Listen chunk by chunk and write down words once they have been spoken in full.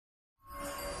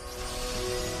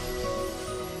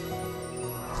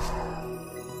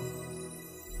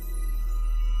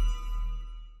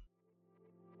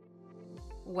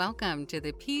Welcome to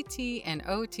the PT and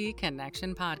OT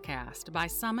Connection podcast by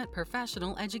Summit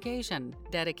Professional Education,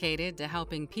 dedicated to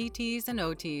helping PTs and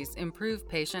OTs improve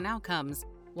patient outcomes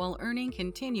while earning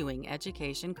continuing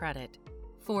education credit.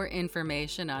 For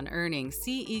information on earning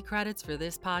CE credits for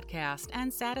this podcast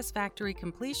and satisfactory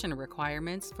completion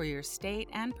requirements for your state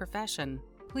and profession,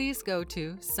 please go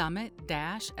to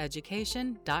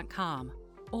summit-education.com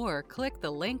or click the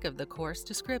link of the course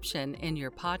description in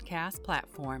your podcast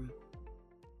platform.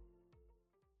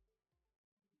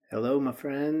 Hello, my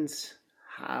friends.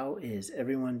 How is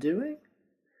everyone doing?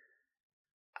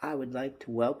 I would like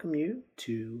to welcome you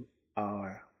to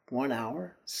our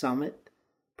 1-hour Summit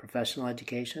Professional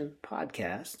Education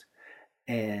podcast.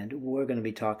 And we're going to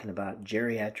be talking about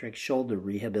geriatric shoulder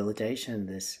rehabilitation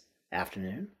this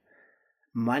afternoon.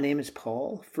 My name is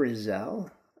Paul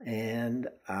Frizzell, and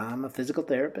I'm a physical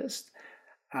therapist.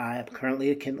 I'm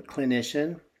currently a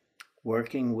clinician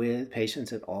working with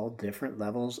patients at all different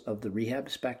levels of the rehab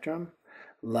spectrum.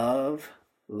 Love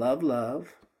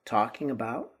talking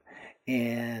about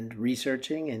and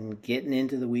researching and getting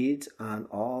into the weeds on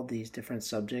all these different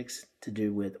subjects to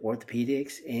do with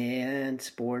orthopedics and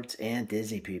sports and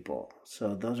dizzy people.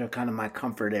 So those are kind of my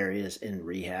comfort areas in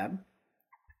rehab.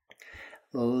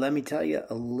 Let me tell you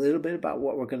a little bit about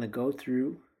what we're going to go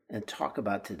through and talk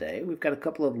about today. We've got a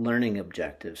couple of learning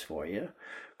objectives for you.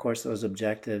 Of course, those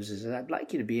objectives is that I'd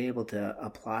like you to be able to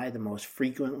apply the most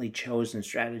frequently chosen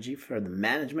strategy for the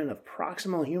management of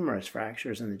proximal humerus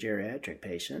fractures in the geriatric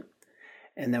patient.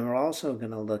 And then we're also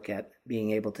going to look at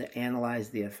being able to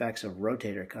analyze the effects of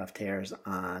rotator cuff tears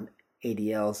on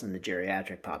ADLs in the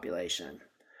geriatric population.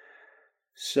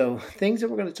 So things that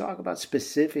we're going to talk about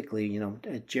specifically,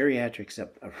 geriatric's a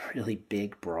really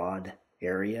big, broad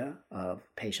area of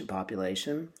patient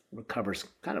population. It covers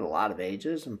kind of a lot of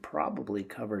ages and probably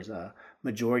covers a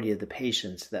majority of the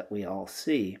patients that we all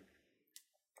see.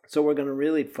 So we're going to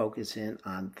really focus in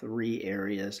on three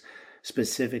areas,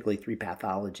 specifically three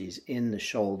pathologies in the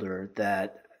shoulder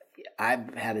that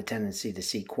I've had a tendency to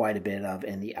see quite a bit of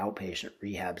in the outpatient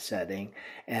rehab setting.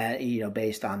 And,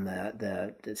 based on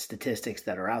the statistics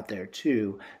that are out there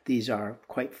too, these are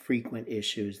quite frequent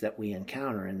issues that we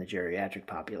encounter in the geriatric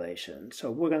population.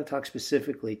 So we're going to talk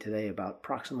specifically today about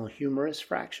proximal humerus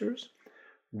fractures,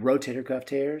 rotator cuff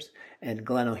tears, and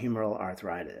glenohumeral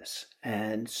arthritis.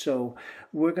 And so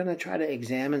we're going to try to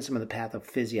examine some of the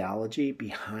pathophysiology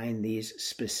behind these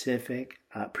specific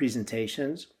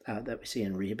presentations that we see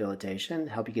in rehabilitation,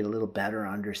 help you get a little better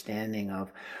understanding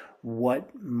of what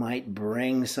might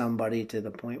bring somebody to the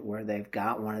point where they've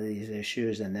got one of these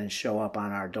issues and then show up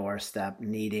on our doorstep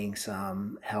needing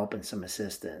some help and some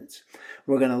assistance.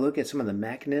 We're going to look at some of the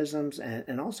mechanisms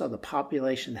and also the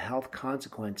population health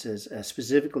consequences,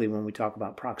 specifically when we talk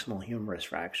about proximal humerus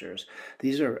fractures.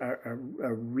 These are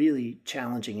really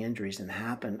challenging injuries and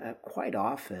happen quite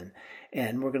often.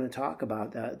 And we're going to talk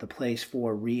about the place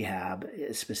for rehab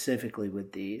specifically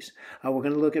with these. We're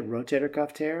going to look at rotator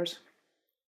cuff tears.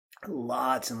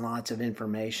 Lots and lots of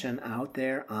information out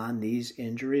there on these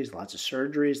injuries, lots of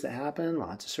surgeries that happen,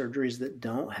 lots of surgeries that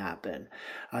don't happen.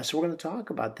 So we're going to talk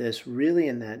about this really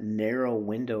in that narrow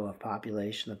window of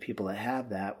population of people that have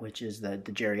that, which is the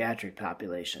geriatric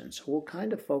population. So we'll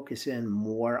kind of focus in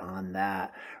more on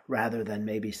that rather than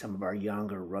maybe some of our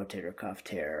younger rotator cuff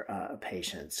tear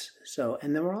patients.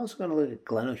 And then we're also going to look at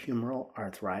glenohumeral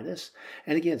arthritis.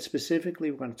 And again, specifically,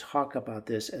 we're going to talk about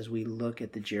this as we look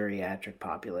at the geriatric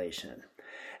population.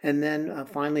 And then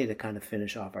finally, to kind of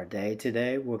finish off our day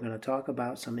today, we're going to talk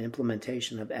about some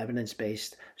implementation of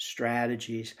evidence-based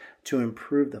strategies to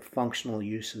improve the functional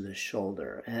use of the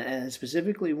shoulder. And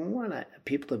specifically, we want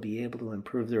people to be able to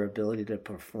improve their ability to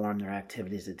perform their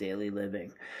activities of daily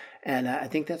living. And I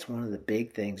think that's one of the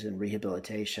big things in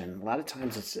rehabilitation. A lot of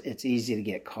times it's easy to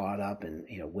get caught up in,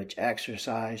 which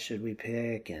exercise should we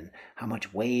pick and how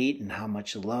much weight and how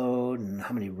much load and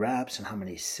how many reps and how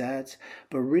many sets.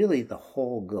 But really the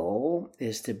whole goal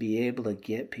is to be able to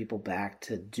get people back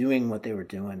to doing what they were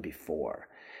doing before.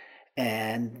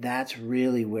 And that's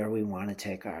really where we want to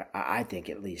take I think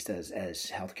at least as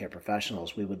healthcare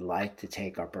professionals, we would like to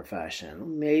take our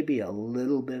profession, maybe a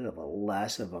little bit of a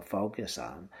less of a focus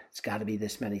on, it's got to be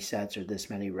this many sets or this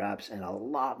many reps, and a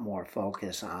lot more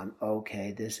focus on,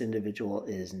 okay, this individual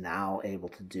is now able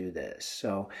to do this.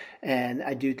 And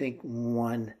I do think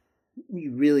one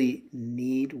you really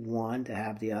need one to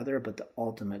have the other, but the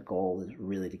ultimate goal is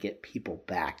really to get people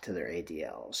back to their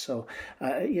ADLs. So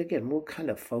again, we'll kind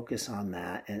of focus on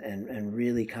that and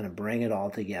really kind of bring it all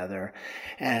together.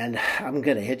 And I'm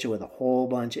going to hit you with a whole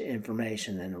bunch of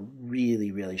information in a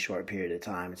really, really short period of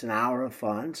time. It's an hour of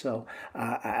fun. So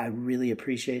I really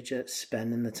appreciate you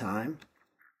spending the time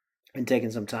and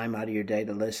taking some time out of your day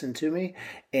to listen to me,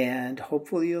 and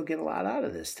hopefully you'll get a lot out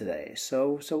of this today.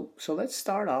 So let's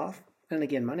start off. And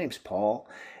again, my name's Paul,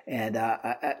 and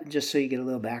just so you get a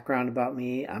little background about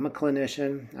me, I'm a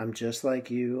clinician. I'm just like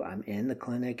you. I'm in the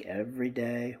clinic every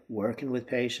day, working with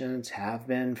patients, have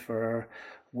been for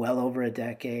well over a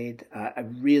decade. I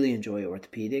really enjoy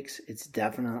orthopedics. It's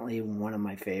definitely one of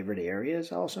my favorite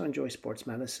areas. I also enjoy sports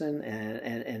medicine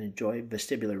and enjoy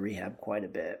vestibular rehab quite a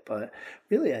bit. But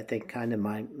really, I think kind of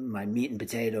my meat and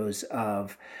potatoes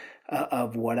of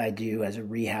what I do as a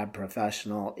rehab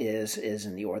professional is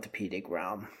in the orthopedic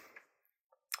realm.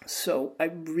 So I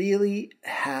really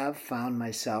have found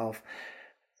myself,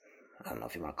 I don't know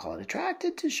if you want to call it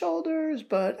attracted to shoulders,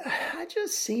 but I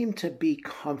just seem to be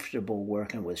comfortable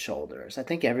working with shoulders. I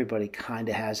think everybody kind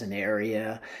of has an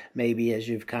area, maybe as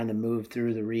you've kind of moved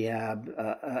through the rehab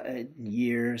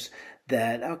years,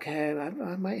 that, okay,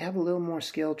 I might have a little more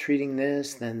skill treating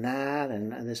this than that,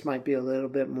 and this might be a little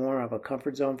bit more of a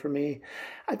comfort zone for me.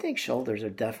 I think shoulders are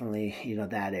definitely,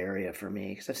 that area for me,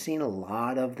 because I've seen a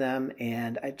lot of them,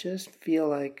 and I just feel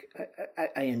like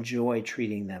I enjoy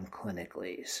treating them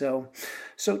clinically. So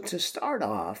to start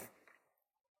off,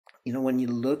 when you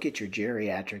look at your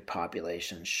geriatric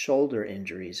population, shoulder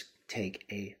injuries take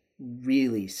a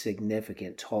really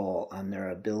significant toll on their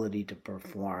ability to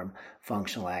perform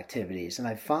functional activities. And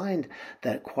I find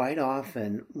that quite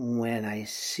often when I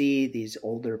see these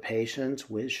older patients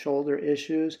with shoulder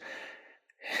issues,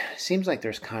 it seems like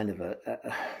there's kind of a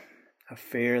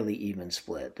fairly even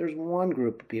split. There's one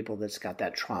group of people that's got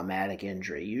that traumatic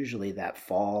injury, usually that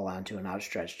fall onto an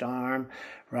outstretched arm,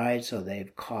 right? So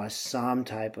they've caused some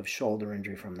type of shoulder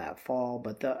injury from that fall.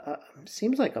 But the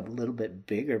seems like a little bit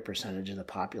bigger percentage of the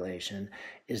population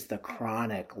is the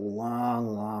chronic,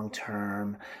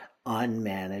 long-term,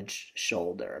 unmanaged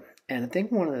shoulder. And I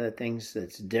think one of the things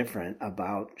that's different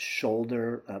about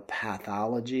shoulder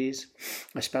pathologies,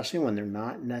 especially when they're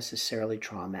not necessarily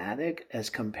traumatic as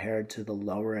compared to the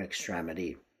lower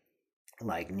extremity,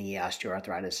 like knee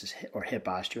osteoarthritis or hip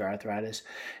osteoarthritis,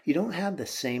 you don't have the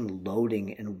same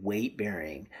loading and weight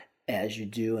bearing as you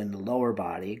do in the lower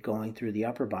body going through the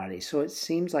upper body. So it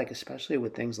seems like, especially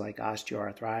with things like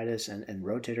osteoarthritis and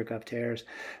rotator cuff tears,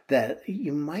 that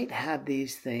you might have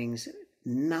these things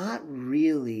not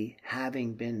really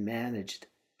having been managed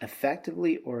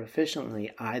effectively or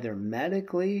efficiently, either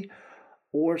medically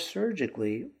or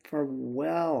surgically, for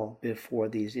well before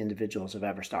these individuals have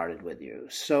ever started with you.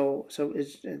 So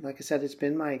it's, like I said, it's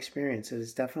been my experience.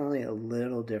 It's definitely a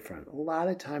little different. A lot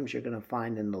of times you're going to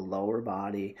find in the lower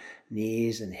body,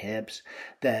 knees and hips,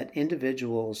 that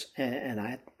individuals, and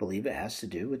I believe it has to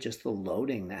do with just the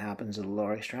loading that happens in the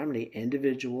lower extremity,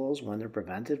 individuals, when they're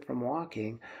prevented from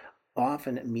walking,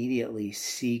 often immediately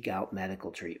seek out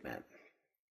medical treatment.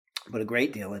 But a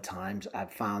great deal of times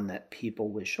I've found that people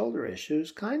with shoulder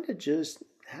issues kind of just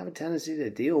have a tendency to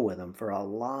deal with them for a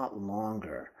lot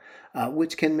longer,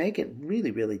 which can make it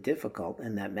really, really difficult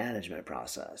in that management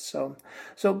process.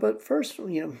 But first,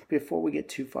 before we get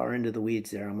too far into the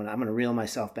weeds there, I'm gonna reel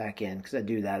myself back in, because I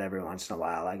do that every once in a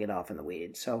while. I get off in the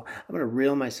weeds. So I'm gonna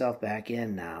reel myself back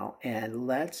in now, and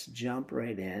let's jump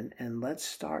right in and let's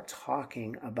start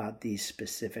talking about these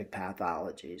specific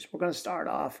pathologies. We're gonna start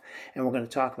off and we're gonna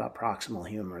talk about proximal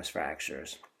humerus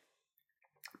fractures.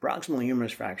 Proximal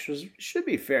humerus fractures should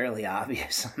be fairly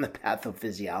obvious on the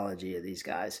pathophysiology of these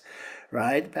guys,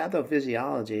 right? The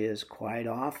pathophysiology is quite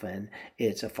often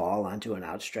it's a fall onto an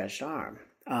outstretched arm.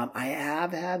 I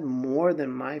have had more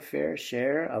than my fair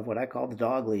share of what I call the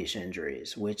dog leash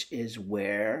injuries, which is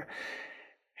where,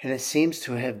 and it seems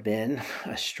to have been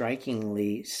a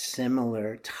strikingly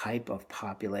similar type of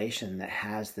population that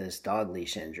has this dog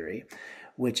leash injury,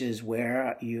 which is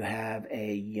where you have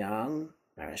you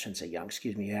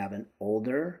have an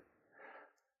older,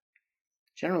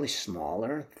 generally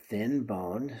smaller,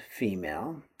 thin-boned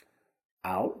female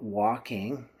out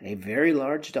walking a very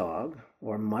large dog,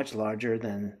 or much larger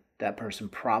than that person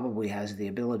probably has the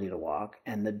ability to walk,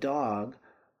 and the dog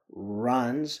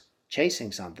runs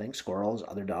chasing something, squirrels,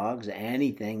 other dogs,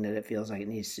 anything that it feels like it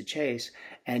needs to chase,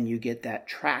 and you get that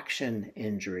traction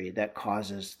injury that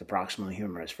causes the proximal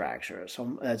humerus fracture.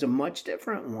 So that's a much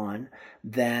different one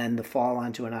than the fall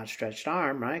onto an outstretched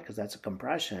arm, right? Because that's a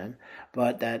compression,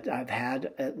 but that I've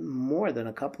had more than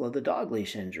a couple of the dog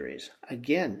leash injuries.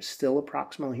 Again, still a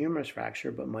proximal humerus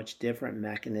fracture, but much different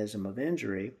mechanism of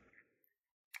injury.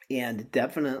 And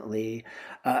definitely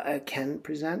can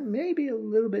present maybe a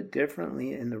little bit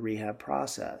differently in the rehab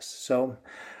process. So,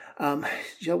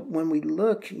 when we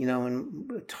look, and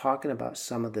we're talking about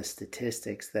some of the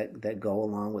statistics that go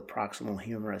along with proximal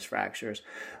humerus fractures,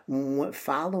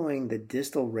 following the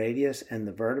distal radius and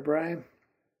the vertebrae,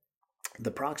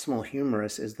 the proximal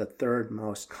humerus is the third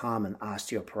most common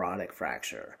osteoporotic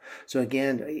fracture. So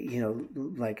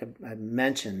again, like I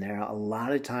mentioned there, a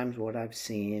lot of times what I've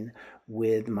seen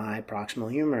with my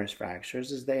proximal humerus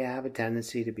fractures is they have a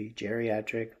tendency to be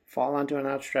geriatric, fall onto an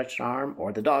outstretched arm,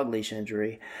 or the dog leash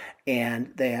injury,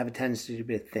 and they have a tendency to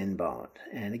be thin boned.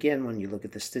 And again, when you look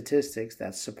at the statistics,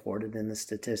 that's supported in the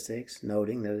statistics,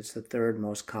 noting that it's the third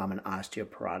most common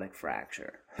osteoporotic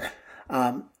fracture.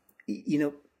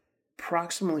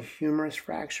 Proximal humerus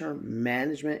fracture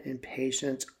management in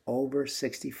patients over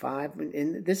 65.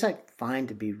 And this I find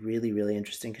to be really, really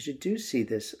interesting because you do see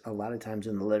this a lot of times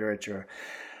in the literature.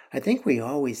 I think we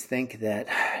always think that,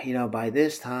 by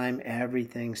this time,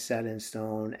 everything's set in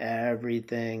stone,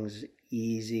 everything's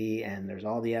easy, and there's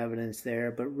all the evidence there.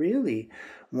 But really,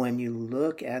 when you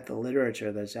look at the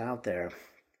literature that's out there,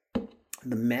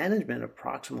 the management of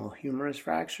proximal humerus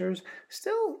fractures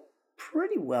still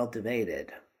pretty well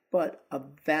debated. But a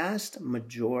vast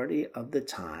majority of the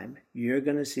time, you're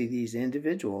going to see these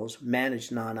individuals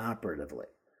managed non-operatively,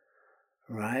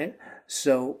 right?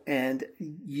 So, and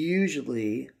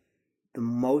usually the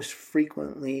most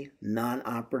frequently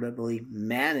non-operatively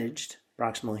managed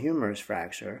proximal humerus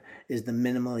fracture is the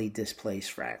minimally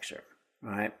displaced fracture,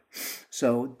 right?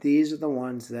 So these are the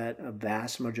ones that a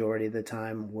vast majority of the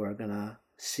time we're going to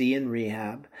see in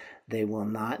rehab. They will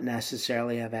not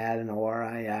necessarily have had an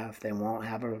ORIF. They won't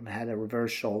have had a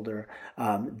reverse shoulder.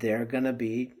 They're going to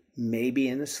be maybe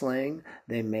in a sling.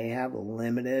 They may have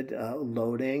limited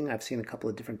loading. I've seen a couple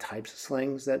of different types of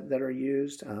slings that are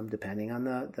used depending on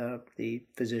the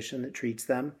physician that treats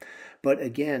them. But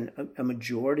again, a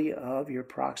majority of your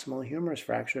proximal humerus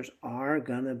fractures are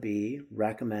going to be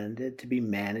recommended to be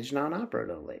managed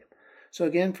non-operatively. So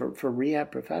again, for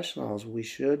rehab professionals, we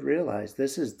should realize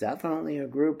this is definitely a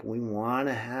group we want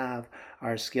to have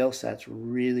our skill sets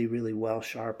really, really well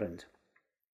sharpened,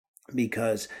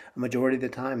 because a majority of the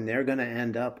time they're going to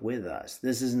end up with us.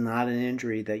 This is not an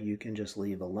injury that you can just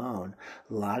leave alone.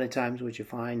 A lot of times what you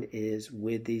find is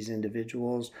with these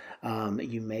individuals,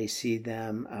 you may see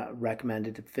them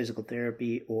recommended to physical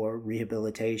therapy or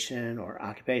rehabilitation or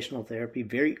occupational therapy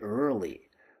very early,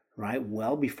 right,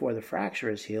 well before the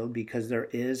fracture is healed, because there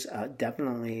is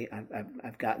definitely,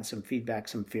 I've gotten some feedback,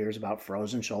 some fears about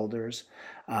frozen shoulders.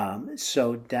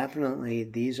 So definitely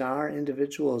these are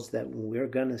individuals that we're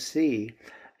going to see.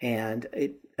 And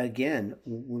again,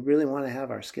 we really want to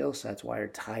have our skill sets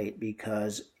wired tight,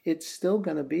 because it's still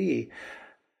going to be,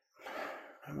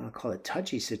 I don't want to call it a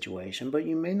touchy situation, but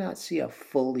you may not see a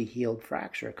fully healed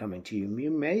fracture coming to you.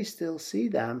 You may still see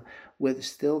them with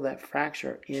still that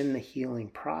fracture in the healing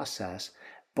process,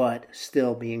 but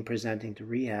still being presenting to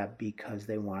rehab because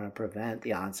they want to prevent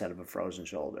the onset of a frozen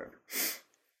shoulder.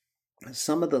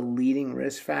 Some of the leading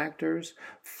risk factors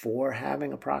for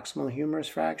having a proximal humerus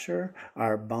fracture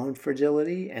are bone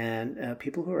fragility and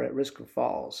people who are at risk of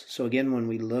falls. So again, when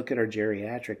we look at our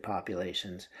geriatric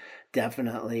populations,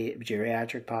 definitely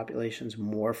geriatric populations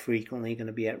more frequently going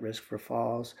to be at risk for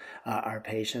falls. Our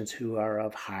patients who are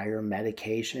of higher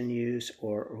medication use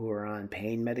or who are on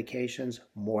pain medications,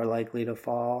 more likely to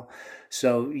fall.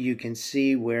 So you can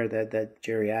see where that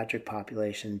geriatric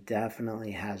population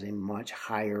definitely has a much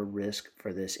higher risk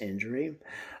for this injury.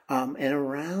 And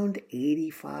around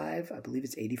 85, I believe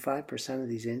it's 85% of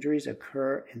these injuries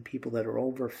occur in people that are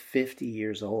over 50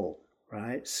 years old,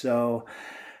 right? So,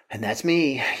 and that's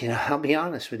me. I'll be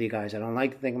honest with you guys. I don't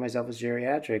like to think of myself as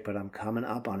geriatric, but I'm coming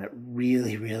up on it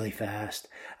really, really fast.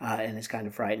 And it's kind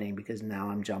of frightening because now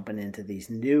I'm jumping into these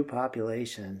new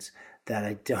populations that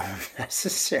I don't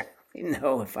necessarily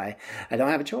know if I don't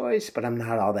have a choice, but I'm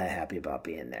not all that happy about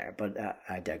being there. But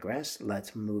I digress.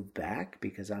 Let's move back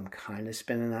because I'm kind of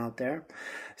spinning out there.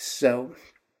 So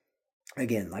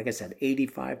again, like I said,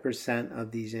 85%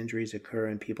 of these injuries occur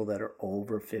in people that are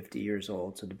over 50 years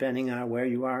old. So depending on where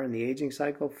you are in the aging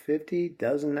cycle, 50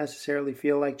 doesn't necessarily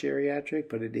feel like geriatric,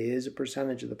 but it is a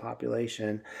percentage of the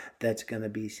population that's going to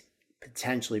be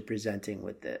potentially presenting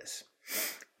with this.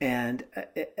 And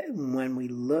when we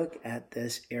look at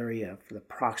this area for the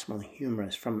proximal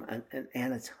humerus from an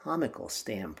anatomical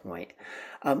standpoint,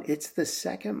 it's the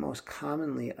second most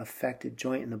commonly affected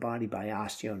joint in the body by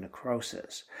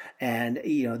osteonecrosis. And,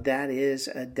 that is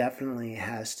definitely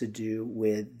has to do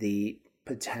with the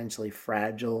potentially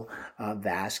fragile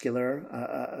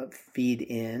vascular feed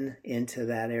into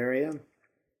that area.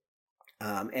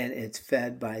 And it's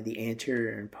fed by the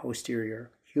anterior and posterior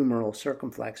humeral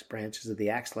circumflex branches of the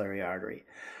axillary artery,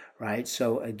 right?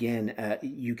 So again,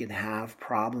 you can have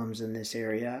problems in this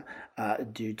area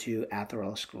due to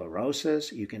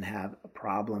atherosclerosis. You can have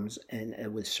problems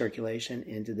with circulation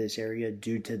into this area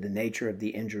due to the nature of the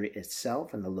injury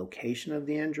itself and the location of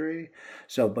the injury.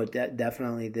 So, but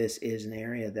definitely this is an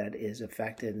area that is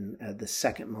affected, and the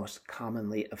second most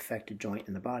commonly affected joint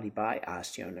in the body by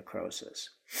osteonecrosis.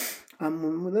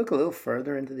 When we look a little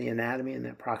further into the anatomy in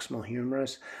that proximal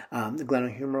humerus, the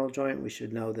glenohumeral joint, we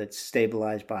should know that's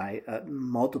stabilized by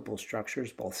multiple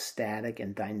structures, both static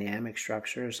and dynamic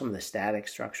structures. Some of the static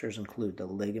structures include the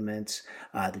ligaments,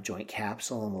 the joint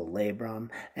capsule and the labrum,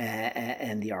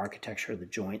 and the architecture of the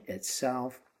joint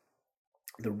itself.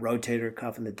 The rotator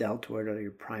cuff and the deltoid are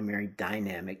your primary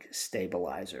dynamic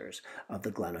stabilizers of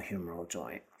the glenohumeral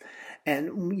joint.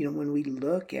 And, when we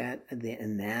look at the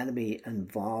anatomy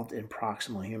involved in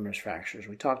proximal humerus fractures,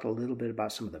 we talked a little bit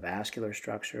about some of the vascular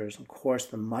structures. Of course,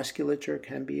 the musculature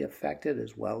can be affected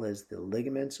as well as the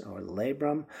ligaments or the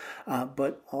labrum,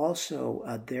 but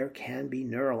also there can be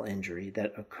neural injury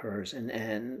that occurs.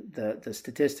 And the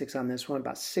statistics on this one,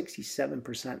 about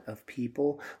 67% of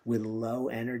people with low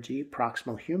energy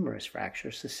proximal humerus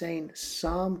fracture sustain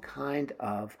some kind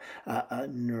of a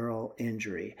neural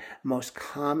injury. Most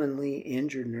commonly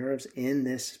injured nerves in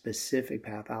this specific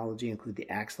pathology include the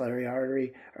axillary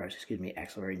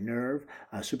nerve,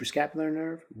 suprascapular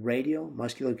nerve, radial,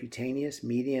 musculocutaneous,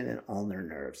 median, and ulnar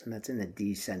nerves. And that's in a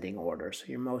descending order. So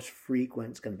your most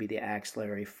frequent is going to be the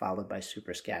axillary, followed by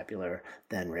suprascapular,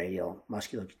 then radial,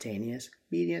 musculocutaneous,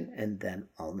 median, and then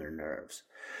ulnar nerves.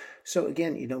 So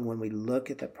again, when we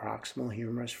look at the proximal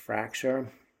humerus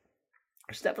fracture,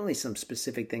 there's definitely some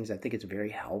specific things I think it's very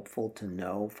helpful to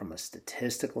know from a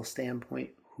statistical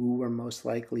standpoint who we're most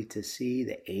likely to see.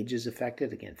 The ages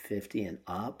affected, again, 50 and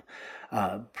up.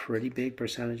 Pretty big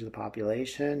percentage of the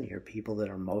population. Your people that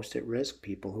are most at risk,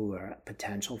 people who are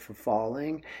potential for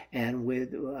falling, and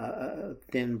with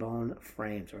thin bone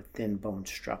frames or thin bone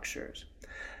structures.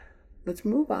 Let's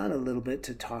move on a little bit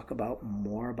to talk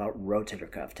more about rotator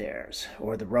cuff tears,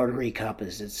 or the rotary cup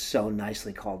as it's so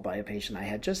nicely called by a patient I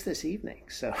had just this evening.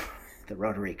 So the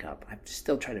rotary cup, I'm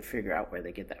still trying to figure out where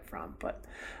they get that from, but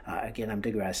again, I'm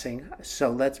digressing.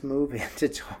 So let's move into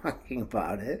talking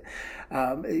about it.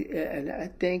 And I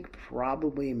think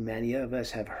probably many of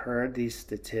us have heard these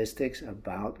statistics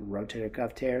about rotator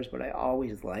cuff tears, but I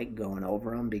always like going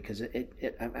over them because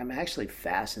I'm actually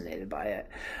fascinated by it.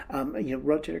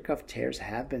 Rotator cuff tears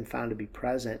have been found to be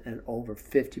present in over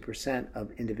 50%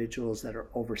 of individuals that are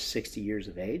over 60 years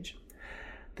of age.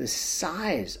 The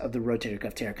size of the rotator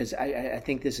cuff tear, because I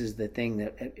think this is the thing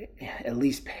that at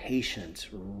least patients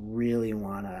really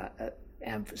want to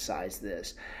emphasize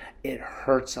this. It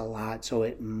hurts a lot, so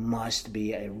it must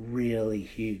be a really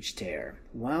huge tear.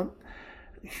 Well,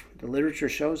 the literature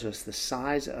shows us the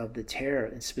size of the tear,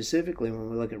 and specifically when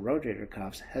we look at rotator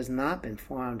cuffs, has not been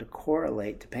found to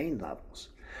correlate to pain levels.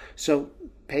 So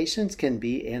patients can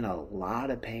be in a lot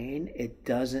of pain. It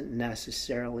doesn't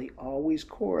necessarily always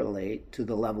correlate to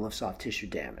the level of soft tissue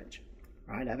damage.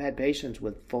 Right? I've had patients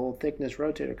with full thickness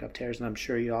rotator cuff tears, and I'm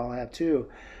sure you all have too,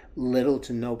 little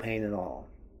to no pain at all.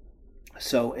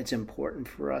 So it's important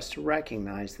for us to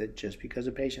recognize that just because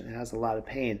a patient has a lot of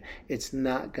pain, it's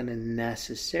not going to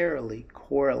necessarily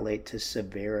correlate to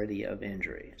severity of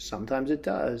injury. Sometimes it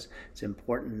does. It's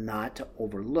important not to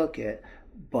overlook it,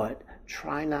 but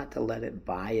try not to let it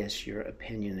bias your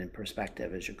opinion and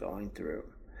perspective as you're going through.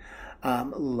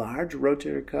 Large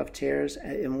rotator cuff tears,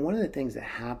 and one of the things that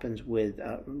happens with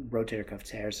rotator cuff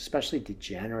tears, especially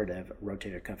degenerative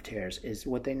rotator cuff tears, is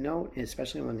what they note,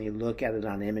 especially when you look at it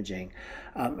on imaging,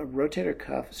 a rotator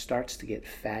cuff starts to get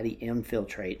fatty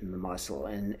infiltrate in the muscle,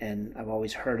 and I've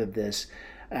always heard of this.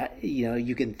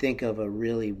 You can think of a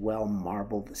really well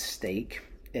marbled steak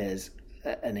as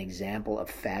an example of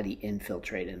fatty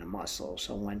infiltrate in a muscle.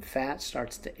 So when fat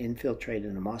starts to infiltrate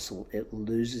in a muscle, it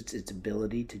loses its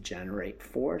ability to generate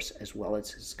force as well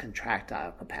as its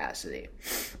contractile capacity.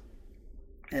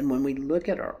 And when we look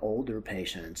at our older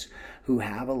patients who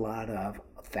have a lot of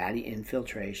fatty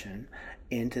infiltration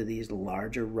into these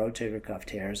larger rotator cuff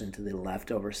tears, into the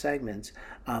leftover segments,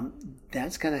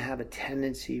 that's going to have a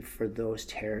tendency for those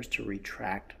tears to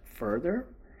retract further.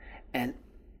 And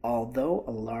although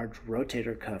a large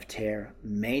rotator cuff tear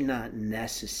may not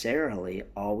necessarily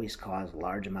always cause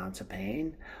large amounts of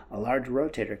pain, a large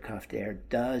rotator cuff tear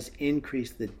does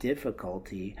increase the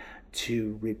difficulty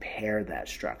to repair that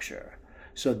structure.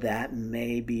 So that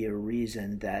may be a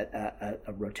reason that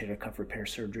a rotator cuff repair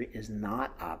surgery is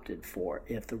not opted for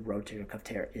if the rotator cuff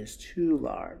tear is too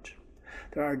large.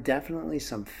 There are definitely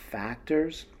some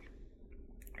factors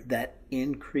that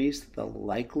increase the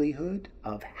likelihood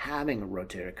of having a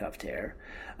rotator cuff tear.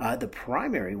 The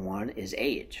primary one is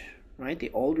age, right?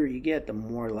 The older you get, the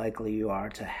more likely you are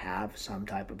to have some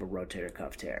type of a rotator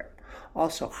cuff tear.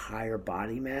 Also, higher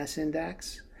body mass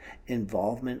index,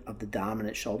 involvement of the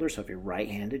dominant shoulder. So if you're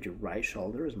right-handed, your right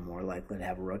shoulder is more likely to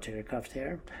have a rotator cuff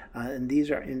tear. And these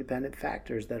are independent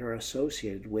factors that are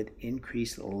associated with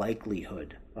increased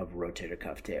likelihood of rotator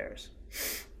cuff tears.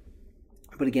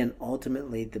 But again,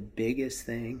 ultimately, the biggest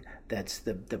thing that's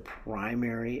the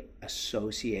primary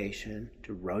association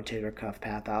to rotator cuff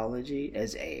pathology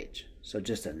is age. So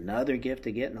just another gift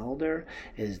of getting older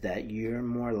is that you're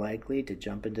more likely to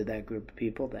jump into that group of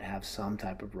people that have some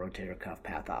type of rotator cuff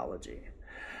pathology.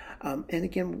 And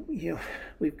again,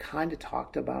 we've kind of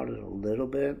talked about it a little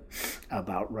bit,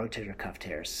 about rotator cuff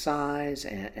tear size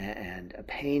and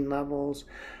pain levels.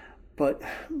 But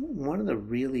one of the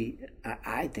really,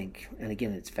 I think, and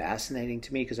again, it's fascinating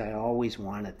to me because I always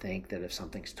want to think that if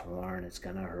something's torn, it's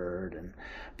going to hurt.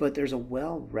 But there's a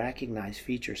well-recognized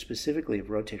feature specifically of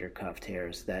rotator cuff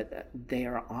tears that they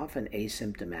are often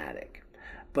asymptomatic.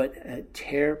 But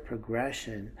tear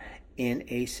progression in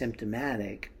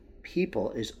asymptomatic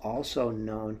people is also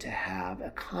known to have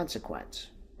a consequence,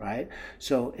 right?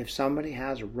 So if somebody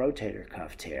has a rotator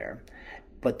cuff tear,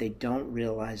 but they don't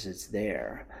realize it's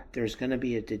there, there's going to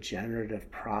be a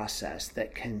degenerative process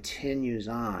that continues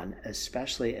on,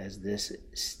 especially as this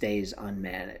stays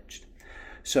unmanaged.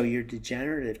 So your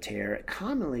degenerative tear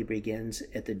commonly begins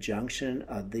at the junction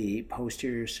of the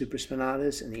posterior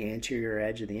supraspinatus and the anterior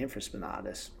edge of the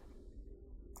infraspinatus.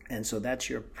 And so that's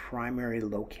your primary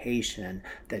location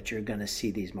that you're going to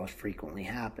see these most frequently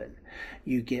happen.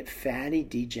 You get fatty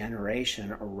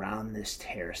degeneration around this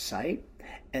tear site,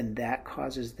 and that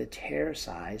causes the tear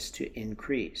size to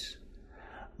increase.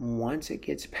 Once it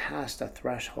gets past a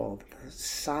threshold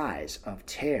size of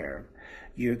tear,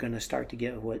 you're going to start to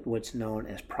get what's known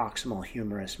as proximal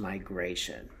humerus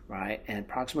migration, right? And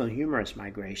proximal humerus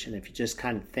migration, if you just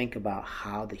kind of think about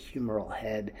how the humeral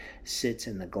head sits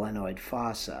in the glenoid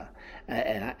fossa,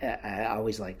 and I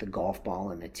always like the golf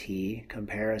ball and the tee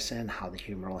comparison, how the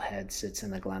humeral head sits in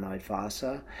the glenoid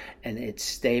fossa, and it's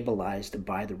stabilized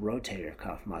by the rotator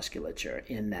cuff musculature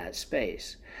in that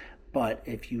space. But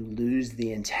if you lose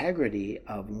the integrity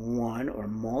of one or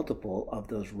multiple of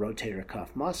those rotator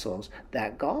cuff muscles,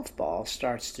 that golf ball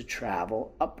starts to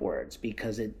travel upwards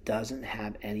because it doesn't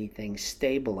have anything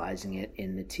stabilizing it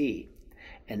in the tee.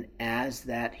 And as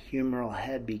that humeral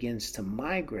head begins to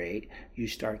migrate, you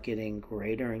start getting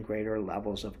greater and greater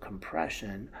levels of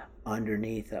compression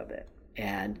underneath of it.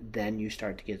 And then you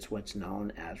start to get what's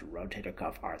known as rotator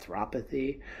cuff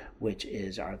arthropathy, which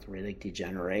is arthritic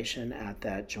degeneration at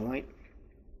that joint,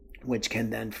 which can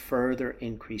then further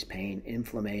increase pain,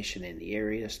 inflammation in the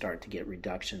area, start to get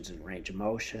reductions in range of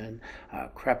motion,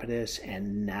 crepitus,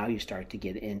 and now you start to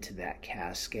get into that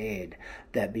cascade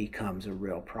that becomes a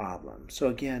real problem. So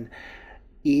again,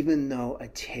 even though a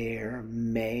tear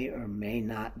may or may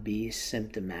not be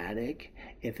symptomatic,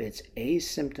 if it's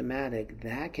asymptomatic,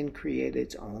 that can create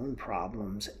its own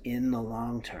problems in the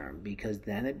long term because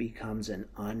then it becomes an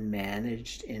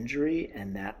unmanaged injury,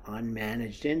 and that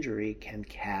unmanaged injury can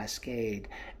cascade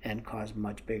and cause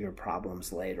much bigger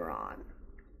problems later on.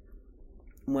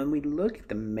 When we look at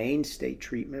the mainstay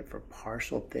treatment for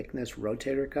partial thickness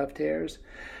rotator cuff tears,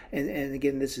 and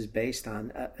again, this is based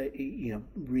on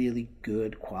really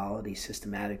good quality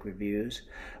systematic reviews,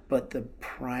 but the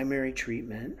primary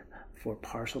treatment for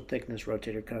partial thickness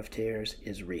rotator cuff tears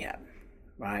is rehab,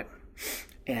 right?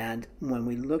 And when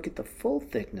we look at the full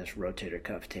thickness rotator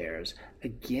cuff tears,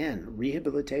 again,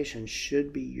 rehabilitation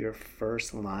should be your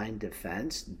first line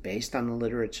defense based on the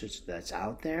literature that's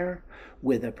out there,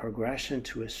 with a progression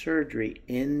to a surgery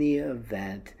in the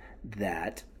event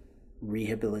that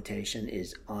rehabilitation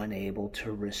is unable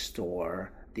to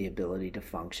restore the ability to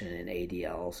function in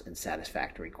ADLs and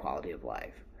satisfactory quality of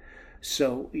life.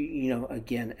 So,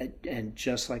 again, and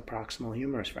just like proximal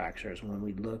humerus fractures, when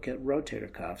we look at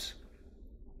rotator cuffs,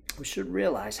 we should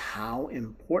realize how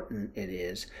important it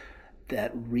is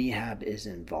that rehab is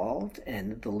involved,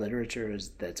 and the literature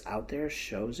that's out there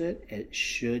shows it. It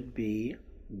should be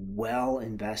well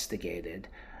investigated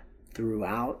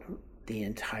throughout the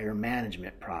entire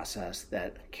management process.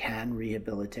 That can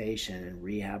rehabilitation and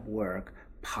rehab work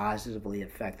positively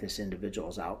affect this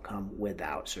individual's outcome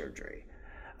without surgery?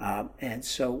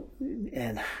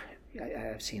 And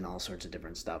I've seen all sorts of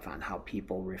different stuff on how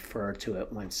people refer to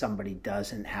it when somebody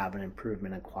doesn't have an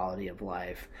improvement in quality of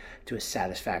life to a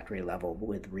satisfactory level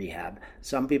with rehab.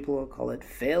 Some people will call it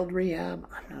failed rehab.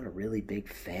 I'm not a really big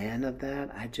fan of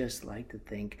that. I just like to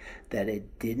think that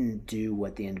it didn't do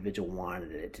what the individual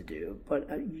wanted it to do. But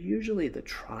usually the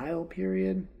trial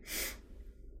period,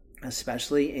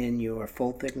 especially in your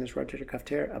full thickness rotator cuff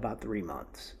tear, about 3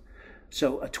 months.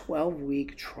 So a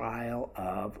 12-week trial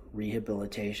of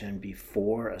rehabilitation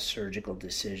before a surgical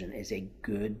decision is a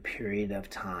good period of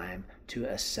time to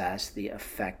assess the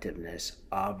effectiveness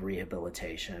of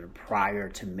rehabilitation prior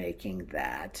to making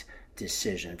that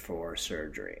decision for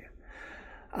surgery.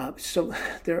 So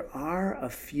there are a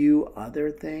few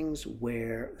other things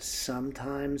where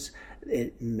sometimes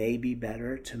it may be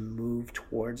better to move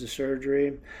towards a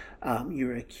surgery.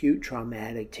 Your acute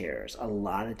traumatic tears a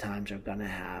lot of times are going to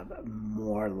have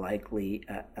more likely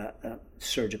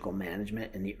surgical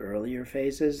management in the earlier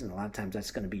phases, and a lot of times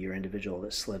that's going to be your individual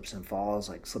that slips and falls,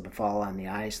 like slip and fall on the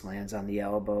ice, lands on the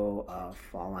elbow,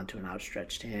 fall onto an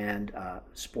outstretched hand,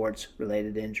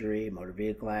 sports-related injury, motor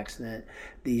vehicle accident.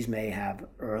 These may have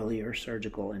earlier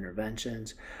surgical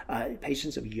interventions.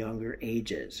 Patients of younger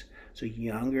ages. So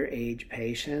younger age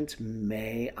patients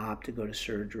may opt to go to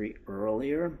surgery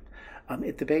earlier.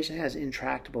 If the patient has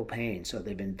intractable pain, so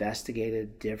they've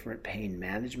investigated different pain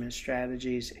management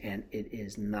strategies and it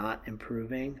is not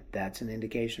improving, that's an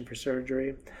indication for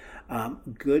surgery.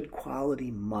 Good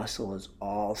quality muscle is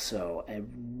also a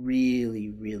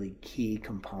really, really key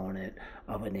component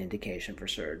of an indication for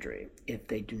surgery. If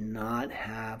they do not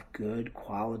have good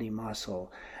quality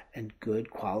muscle and good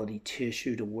quality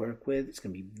tissue to work with, it's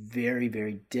going to be very,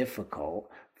 very difficult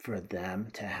for them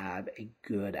to have a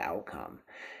good outcome.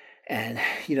 And,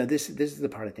 this is the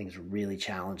part I think is really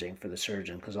challenging for the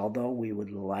surgeon, because although we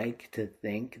would like to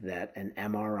think that an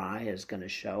MRI is going to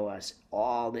show us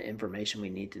all the information we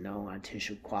need to know on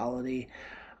tissue quality,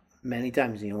 many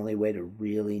times the only way to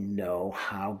really know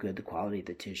how good the quality of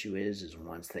the tissue is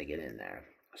once they get in there.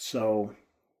 So,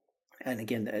 and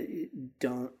again,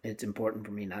 it's important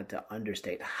for me not to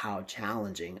understate how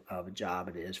challenging of a job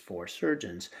it is for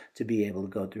surgeons to be able to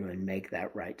go through and make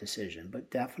that right decision. But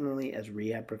definitely as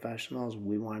rehab professionals,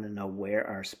 we want to know where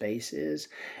our space is.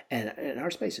 And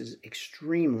our space is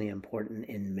extremely important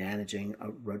in managing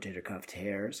rotator cuff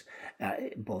tears,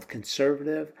 both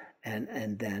conservative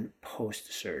and then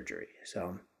post-surgery.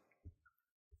 So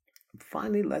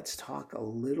finally, let's talk a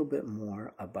little bit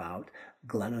more about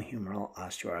glenohumeral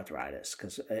osteoarthritis,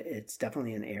 because it's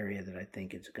definitely an area that I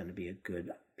think is going to be a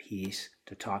good piece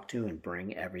to talk to and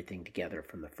bring everything together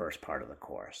from the first part of the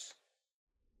course.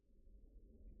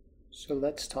 So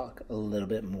let's talk a little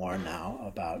bit more now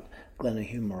about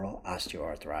glenohumeral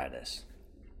osteoarthritis.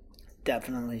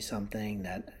 Definitely something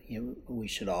that we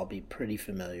should all be pretty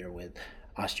familiar with.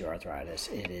 Osteoarthritis,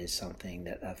 it is something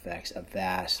that affects a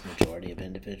vast majority of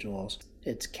individuals.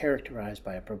 It's characterized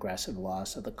by a progressive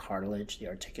loss of the cartilage, the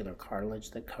articular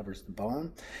cartilage that covers the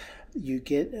bone. You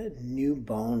get a new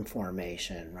bone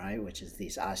formation, right, which is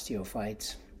these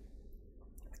osteophytes.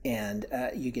 And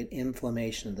you get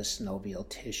inflammation of the synovial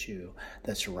tissue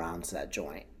that surrounds that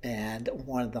joint. And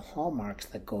one of the hallmarks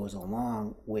that goes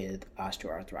along with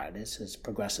osteoarthritis is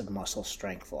progressive muscle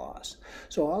strength loss.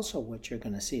 So also what you're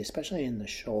going to see, especially in the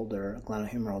shoulder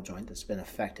glenohumeral joint that's been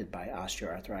affected by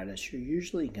osteoarthritis, you're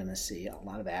usually going to see a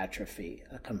lot of atrophy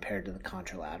compared to the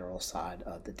contralateral side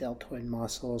of the deltoid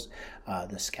muscles,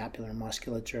 the scapular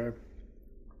musculature,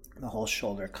 the whole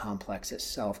shoulder complex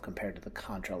itself compared to the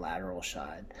contralateral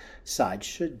side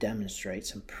should demonstrate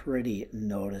some pretty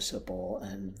noticeable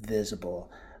and visible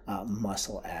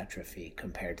muscle atrophy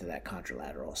compared to that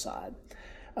contralateral side.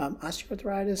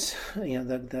 Osteoarthritis,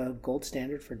 the gold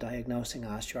standard for diagnosing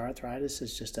osteoarthritis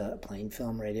is just a plain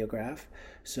film radiograph.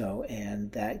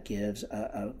 And that gives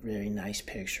a very nice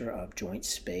picture of joint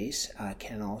space.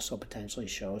 Can also potentially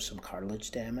show some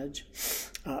cartilage damage.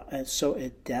 And so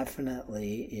it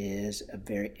definitely is a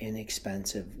very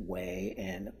inexpensive way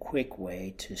and a quick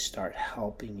way to start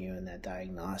helping you in that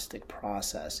diagnostic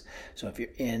process. So if you're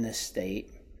in a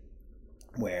state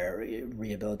where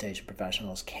rehabilitation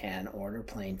professionals can order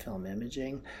plain film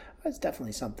imaging, it's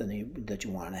definitely something that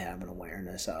you want to have an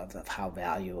awareness of how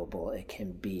valuable it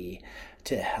can be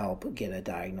to help get a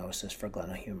diagnosis for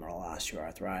glenohumeral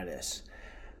osteoarthritis.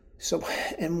 So,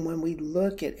 and when we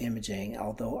look at imaging,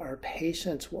 although our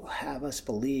patients will have us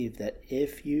believe that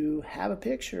if you have a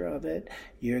picture of it,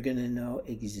 you're going to know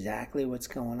exactly what's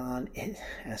going on,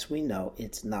 as we know,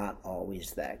 it's not always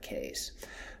that case.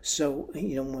 So,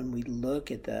 when we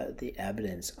look at the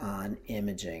evidence on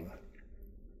imaging,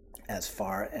 as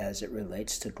far as it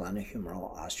relates to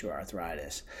glenohumeral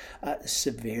osteoarthritis,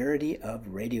 severity of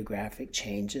radiographic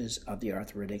changes of the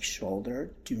arthritic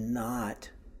shoulder do not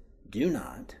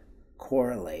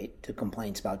correlate to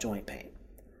complaints about joint pain.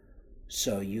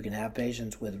 So you can have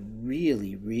patients with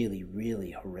really, really,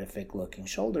 really horrific looking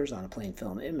shoulders on a plain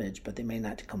film image, but they may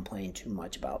not complain too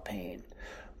much about pain.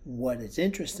 What is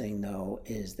interesting, though,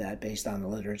 is that based on the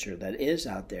literature that is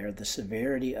out there, the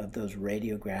severity of those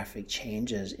radiographic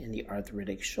changes in the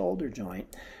arthritic shoulder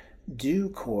joint do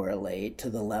correlate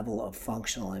to the level of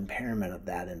functional impairment of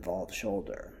that involved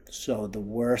shoulder. So the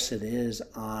worse it is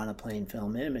on a plain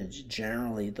film image,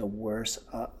 generally the worse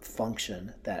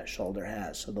function that shoulder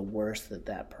has. So the worse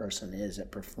that person is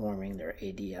at performing their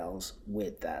ADLs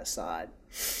with that side.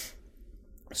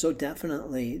 So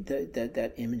definitely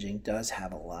that imaging does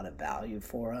have a lot of value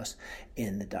for us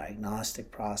in the diagnostic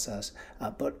process,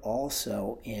 but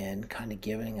also in kind of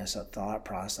giving us a thought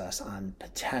process on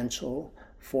potential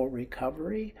for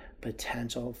recovery,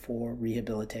 potential for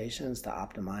rehabilitations to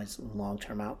optimize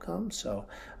long-term outcomes. So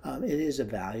it is a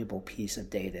valuable piece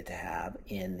of data to have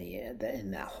in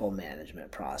that whole management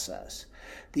process.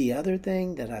 The other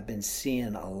thing that I've been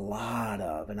seeing a lot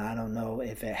of, and I don't know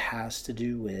if it has to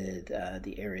do with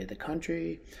the area of the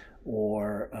country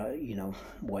or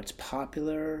what's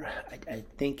popular. I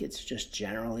think it's just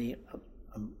generally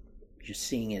you're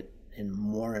seeing it in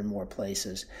more and more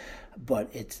places, but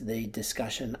it's the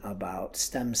discussion about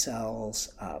stem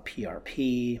cells,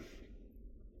 PRP,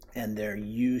 and their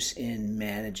use in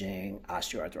managing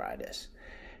osteoarthritis.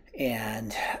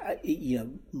 And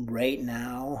right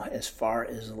now, as far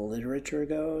as literature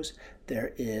goes,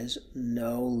 there is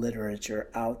no literature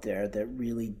out there that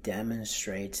really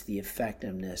demonstrates the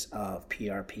effectiveness of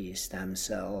PRP stem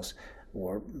cells,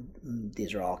 or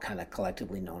these are all kind of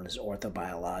collectively known as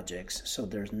orthobiologics. So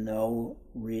there's no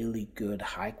really good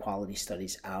high quality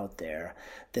studies out there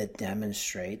that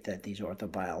demonstrate that these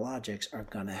orthobiologics are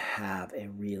going to have a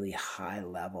really high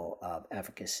level of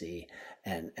efficacy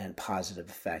and positive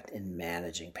effect in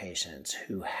managing patients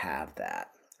who have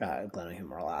that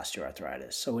glenohumeral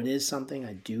osteoarthritis. So it is something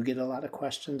I do get a lot of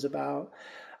questions about.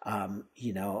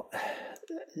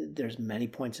 There's many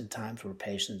points in times where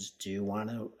patients do want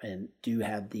to and do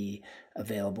have the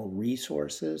available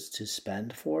resources to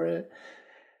spend for it.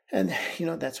 And,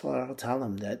 that's what I'll tell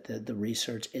them, that the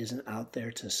research isn't out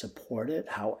there to support it.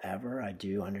 However, I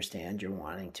do understand you're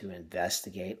wanting to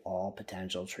investigate all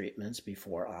potential treatments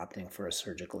before opting for a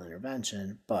surgical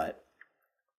intervention, but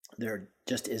there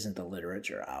just isn't the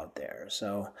literature out there.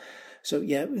 So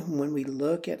yeah, when we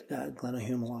look at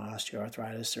glenohumeral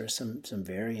osteoarthritis, there's some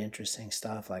very interesting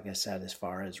stuff. Like I said, as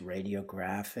far as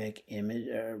radiographic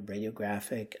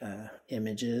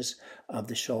images of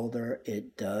the shoulder,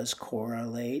 it does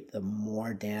correlate. The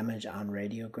more damage on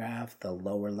radiograph, the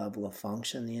lower level of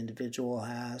function the individual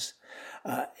has.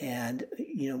 And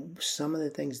some of the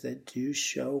things that do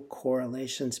show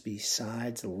correlations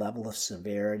besides the level of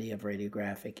severity of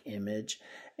radiographic image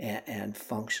and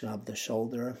function of the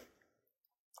shoulder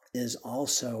is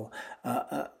also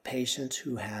patients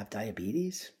who have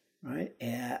diabetes, right?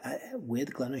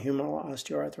 With glenohumeral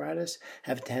osteoarthritis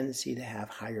have a tendency to have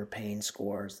higher pain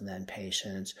scores than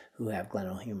patients who have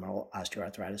glenohumeral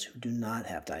osteoarthritis who do not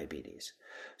have diabetes.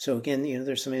 So again,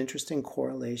 there's some interesting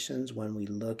correlations when we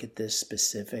look at this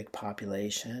specific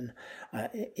population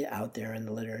out there in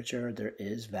the literature. There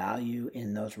is value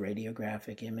in those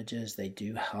radiographic images. They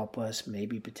do help us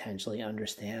maybe potentially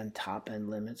understand top-end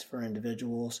limits for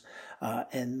individuals,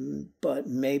 but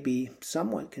maybe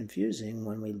somewhat confusing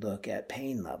when we look at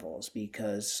pain levels,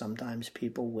 because sometimes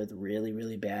people with really,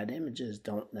 really bad images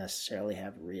don't necessarily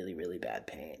have really, really bad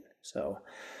pain. So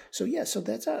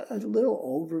that's a little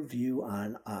overview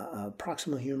on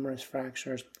proximal humerus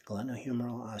fractures,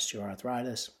 glenohumeral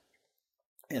osteoarthritis,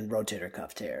 and rotator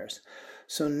cuff tears.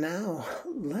 So now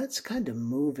let's kind of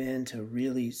move into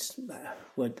really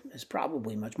what is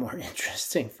probably much more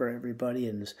interesting for everybody,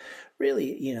 and is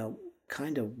really,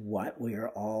 kind of what we are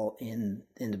all in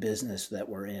the business that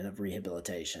we're in of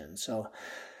rehabilitation. So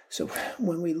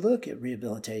when we look at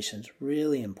rehabilitation, it's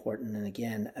really important, and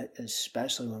again,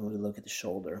 especially when we look at the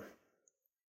shoulder,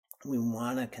 we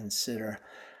want to consider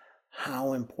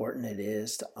how important it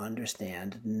is to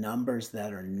understand numbers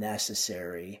that are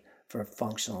necessary for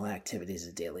functional activities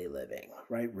of daily living,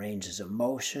 right? Ranges of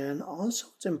motion. Also,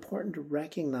 it's important to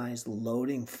recognize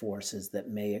loading forces that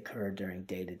may occur during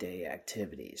day-to-day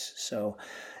activities. So,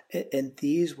 and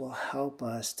these will help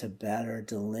us to better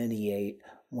delineate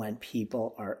when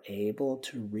people are able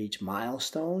to reach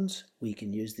milestones. We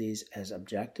can use these as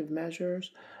objective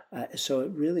measures. So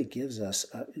it really gives us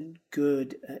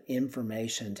good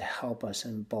information to help us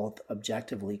in both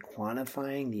objectively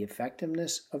quantifying the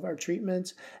effectiveness of our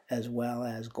treatments as well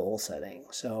as goal setting.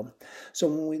 So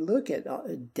when we look at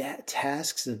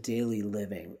tasks of daily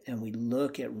living and we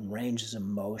look at ranges of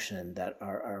motion that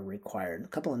are required, a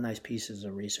couple of nice pieces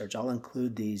of research. I'll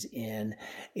include these in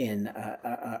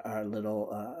our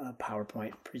little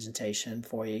PowerPoint presentation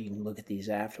for you. You can look at these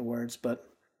afterwards, but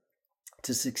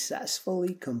to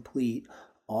successfully complete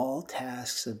all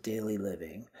tasks of daily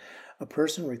living, a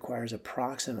person requires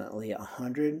approximately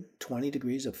 120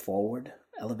 degrees of forward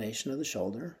elevation of the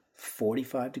shoulder,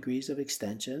 45 degrees of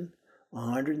extension,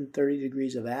 130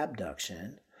 degrees of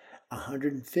abduction,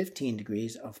 115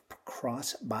 degrees of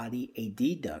cross-body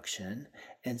adduction,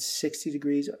 and 60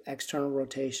 degrees of external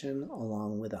rotation,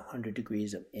 along with 100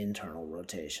 degrees of internal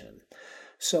rotation.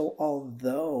 So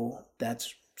although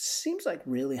that's seems like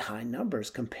really high numbers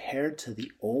compared to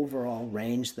the overall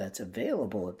range that's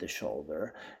available at the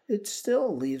shoulder, it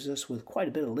still leaves us with quite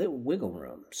a bit of wiggle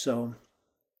room. So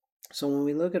when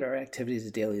we look at our activities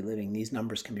of daily living, these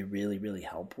numbers can be really, really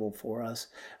helpful for us.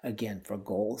 Again, for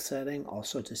goal setting,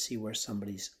 also to see where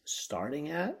somebody's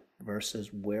starting at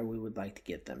versus where we would like to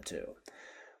get them to.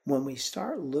 When we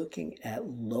start looking at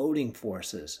loading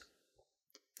forces,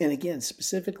 and again,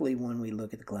 specifically when we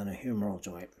look at the glenohumeral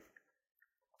joint,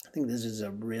 I think this is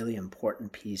a really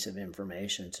important piece of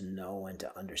information to know and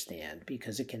to understand,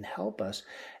 because it can help us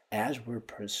as we're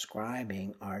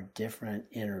prescribing our different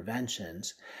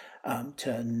interventions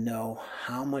to know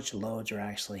how much loads are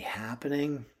actually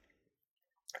happening,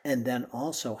 and then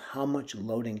also how much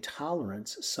loading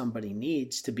tolerance somebody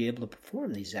needs to be able to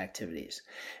perform these activities.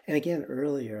 And again,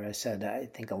 earlier I said I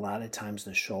think a lot of times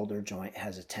the shoulder joint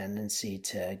has a tendency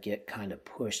to get kind of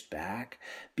pushed back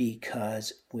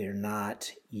because we're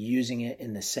not using it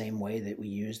in the same way that we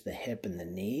use the hip and the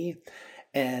knee.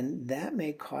 And that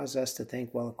may cause us to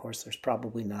think, well, of course, there's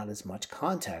probably not as much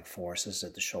contact forces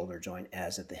at the shoulder joint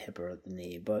as at the hip or at the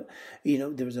knee. But,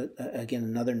 there was, again,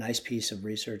 another nice piece of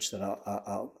research that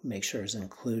I'll make sure is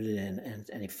included in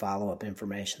any follow-up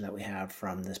information that we have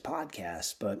from this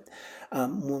podcast. But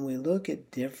when we look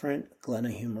at different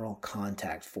glenohumeral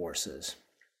contact forces,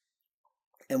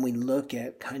 and we look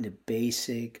at kind of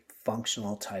basic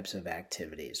functional types of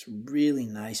activities. Really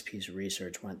nice piece of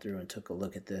research went through and took a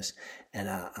look at this, and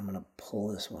I'm going to pull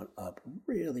this one up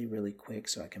really, really quick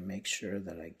so I can make sure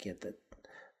that I get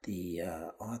the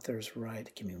authors right.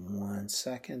 Give me 1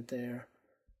 second there.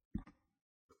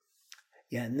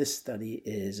 Yeah, and this study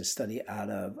is a study out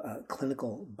of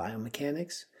Clinical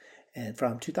Biomechanics, and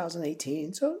from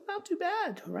 2018, so not too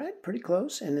bad, right? Pretty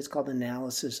close. And it's called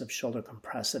Analysis of Shoulder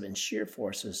Compressive and Shear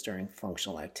Forces During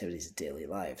Functional Activities of Daily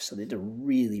Life. So they did a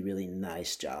really, really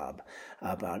nice job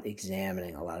about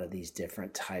examining a lot of these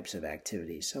different types of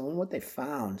activities. So what they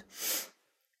found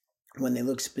when they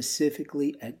looked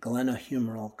specifically at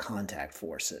glenohumeral contact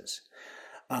forces,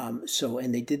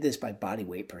 and they did this by body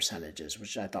weight percentages,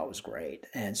 which I thought was great.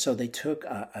 And so they took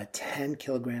a 10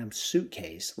 kilogram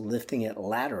suitcase, lifting it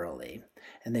laterally,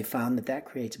 and they found that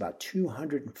creates about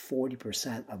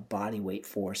 240% of body weight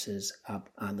forces up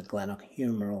on the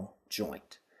glenohumeral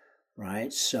joint,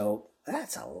 right? So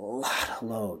that's a lot of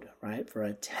load, right? For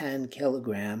a 10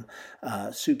 kilogram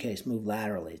suitcase moved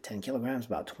laterally. 10 kilograms,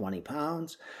 about 20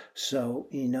 pounds. So,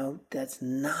 that's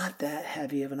not that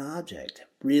heavy of an object,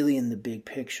 really, in the big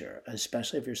picture,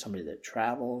 especially if you're somebody that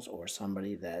travels or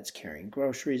somebody that's carrying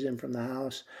groceries in from the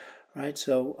house, right?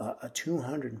 So a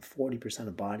 240%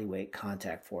 of body weight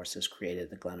contact force is created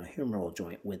at the glenohumeral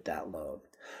joint with that load.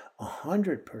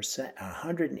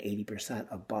 180%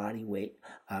 of body weight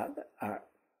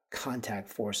contact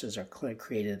forces are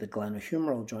created at the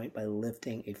glenohumeral joint by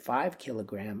lifting a 5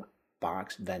 kilogram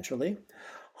box ventrally.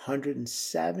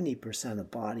 170% of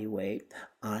body weight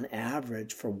on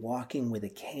average for walking with a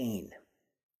cane.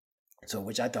 So,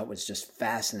 which I thought was just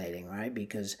fascinating, right?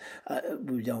 Because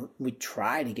we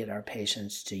try to get our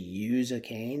patients to use a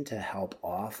cane to help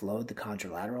offload the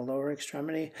contralateral lower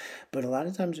extremity, but a lot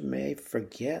of times we may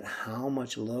forget how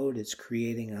much load it's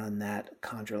creating on that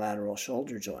contralateral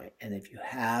shoulder joint. And if you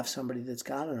have somebody that's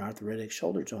got an arthritic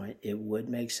shoulder joint, it would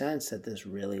make sense that this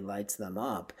really lights them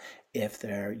up if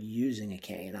they're using a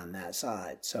cane on that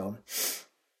side. So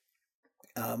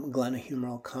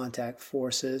Glenohumeral contact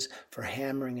forces for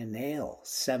hammering a nail,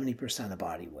 70% of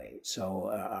body weight. So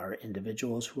are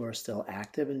individuals who are still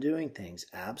active and doing things,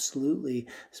 absolutely,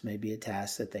 this may be a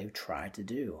task that they've tried to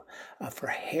do. For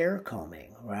hair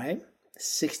combing, right?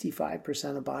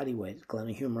 65% of body weight,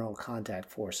 glenohumeral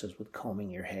contact forces with combing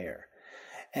your hair.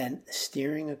 And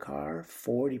steering a car,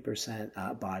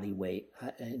 40% body weight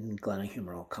in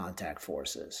glenohumeral contact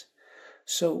forces.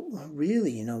 So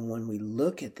really, when we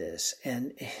look at this,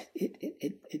 and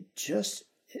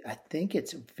I think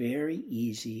it's very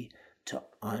easy to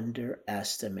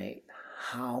underestimate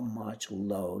how much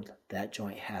load that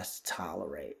joint has to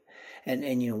tolerate. And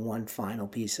one final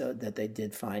piece that they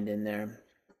did find in there,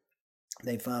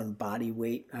 they found body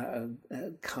weight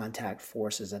contact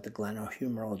forces at the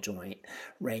glenohumeral joint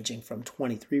ranging from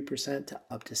 23% to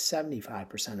up to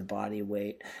 75% of body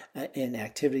weight in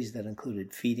activities that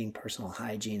included feeding, personal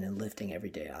hygiene, and lifting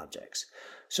everyday objects.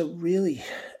 So really,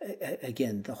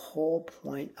 again, the whole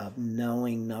point of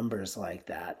knowing numbers like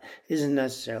that isn't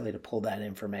necessarily to pull that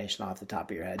information off the top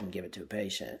of your head and give it to a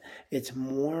patient. It's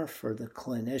more for the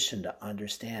clinician to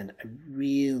understand, I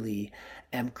really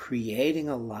am creating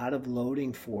a lot of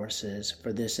loading forces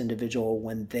for this individual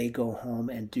when they go home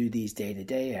and do these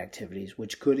day-to-day activities,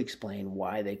 which could explain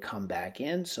why they come back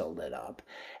in so lit up.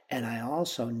 And I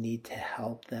also need to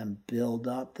help them build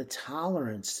up the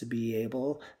tolerance to be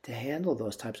able to handle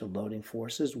those types of loading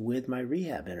forces with my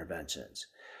rehab interventions,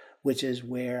 which is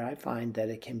where I find that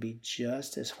it can be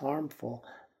just as harmful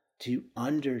to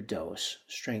underdose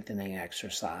strengthening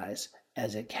exercise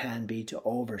as it can be to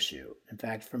overshoot. In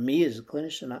fact, for me as a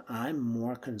clinician, I'm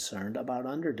more concerned about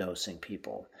underdosing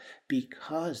people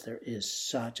because there is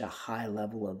such a high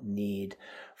level of need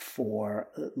for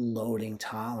loading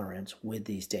tolerance with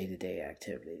these day-to-day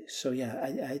activities. So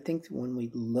yeah, I think when we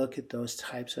look at those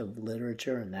types of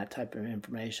literature and that type of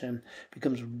information, it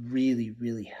becomes really,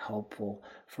 really helpful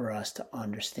for us to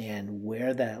understand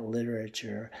where that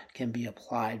literature can be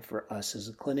applied for us as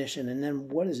a clinician, and then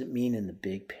what does it mean in the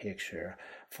big picture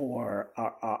for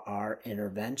our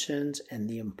interventions and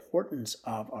the importance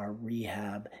of our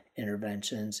rehab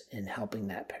interventions in helping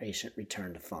that patient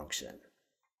return to function.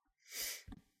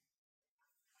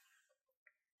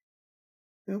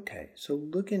 Okay, so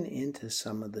looking into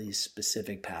some of these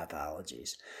specific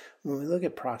pathologies, when we look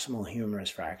at proximal humerus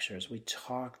fractures, we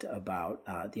talked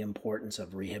about the importance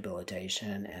of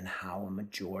rehabilitation and how a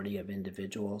majority of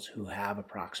individuals who have a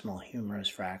proximal humerus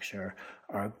fracture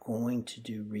are going to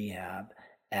do rehab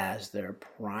as their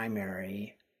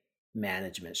primary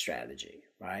management strategy,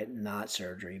 right? Not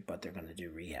surgery, but they're going to do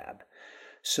rehab.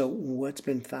 So what's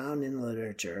been found in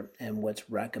literature and what's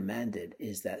recommended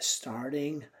is that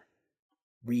starting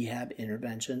rehab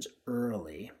interventions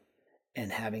early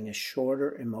and having a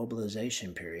shorter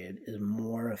immobilization period is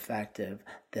more effective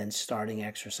than starting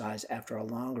exercise after a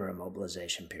longer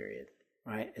immobilization period,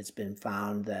 right? It's been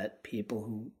found that people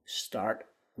who start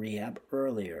rehab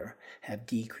earlier have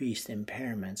decreased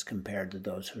impairments compared to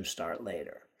those who start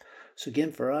later. So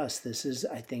again, for us, this is,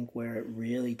 I think, where it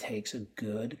really takes a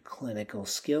good clinical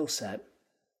skill set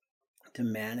to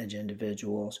manage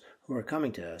individuals who are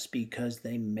coming to us because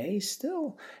they may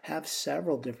still have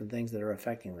several different things that are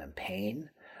affecting them. Pain,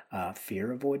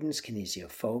 fear avoidance,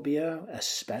 kinesiophobia,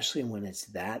 especially when it's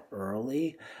that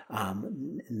early.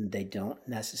 They don't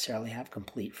necessarily have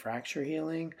complete fracture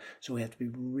healing. So we have to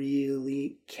be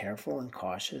really careful and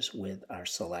cautious with our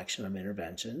selection of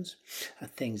interventions.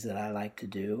 Things that I like to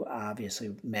do,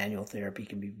 obviously manual therapy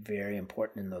can be very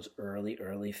important in those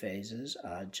early phases.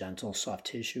 Gentle soft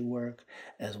tissue work,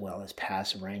 as well as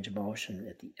passive range of motion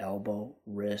at the elbow,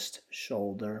 wrist,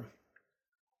 shoulder.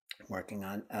 Working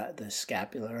on the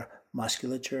scapular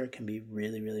musculature can be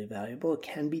really, really valuable. It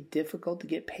can be difficult to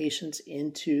get patients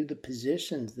into the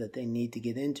positions that they need to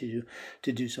get into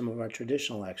to do some of our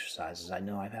traditional exercises. I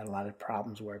know I've had a lot of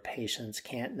problems where patients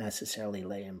can't necessarily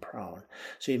lay in prone.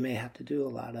 So you may have to do a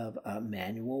lot of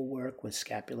manual work with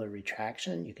scapular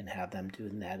retraction. You can have them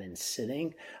doing that in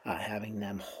sitting, having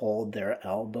them hold their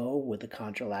elbow with the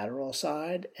contralateral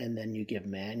side, and then you give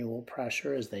manual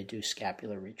pressure as they do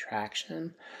scapular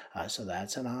retraction. So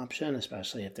that's an option,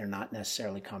 especially if they're not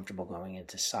necessarily comfortable going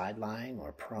into side lying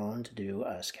or prone to do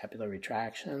scapular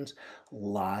retractions.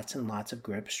 Lots and lots of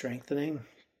grip strengthening.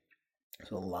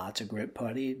 So lots of grip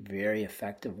putty, very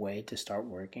effective way to start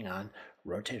working on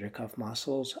rotator cuff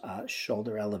muscles,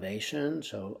 shoulder elevation,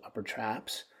 so upper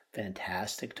traps,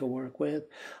 fantastic to work with.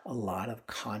 A lot of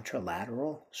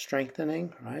contralateral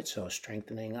strengthening, right? So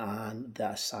strengthening on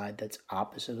the side that's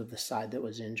opposite of the side that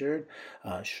was injured.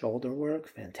 Shoulder work,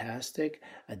 fantastic.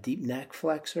 Deep neck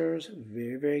flexors,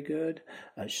 very, very good.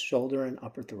 Shoulder and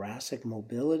upper thoracic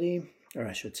mobility, or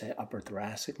I should say upper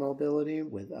thoracic mobility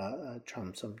with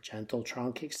some gentle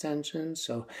trunk extensions.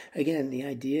 So again, the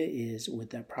idea is with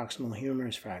that proximal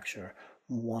humerus fracture,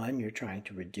 one, you're trying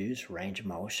to reduce range of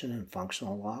motion and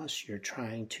functional loss. You're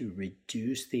trying to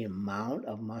reduce the amount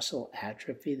of muscle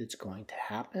atrophy that's going to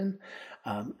happen.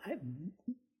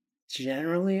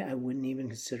 Generally, I wouldn't even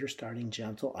consider starting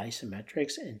gentle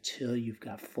isometrics until you've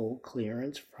got full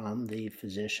clearance from the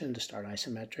physician to start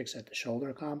isometrics at the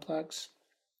shoulder complex,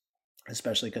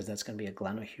 especially because that's going to be a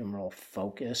glenohumeral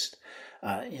focused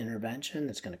intervention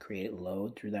that's going to create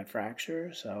load through that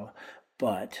fracture.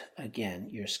 But again,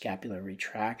 your scapular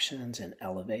retractions and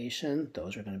elevation,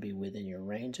 those are going to be within your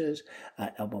ranges.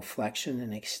 Elbow flexion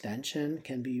and extension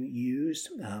can be used.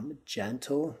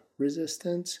 Gentle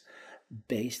resistance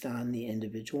based on the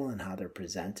individual and how they're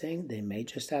presenting. They may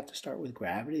just have to start with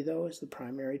gravity, though, as the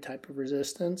primary type of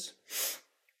resistance.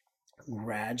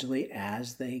 Gradually,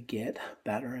 as they get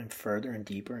better and further and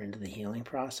deeper into the healing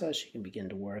process, you can begin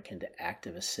to work into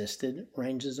active assisted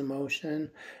ranges of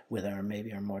motion with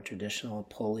maybe our more traditional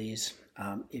pulleys.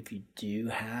 If you do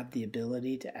have the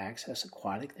ability to access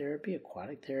aquatic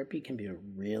therapy can be a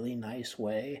really nice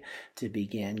way to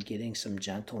begin getting some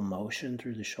gentle motion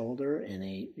through the shoulder in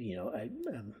a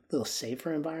little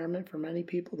safer environment for many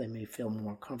people. They may feel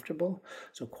more comfortable.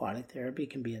 So aquatic therapy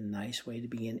can be a nice way to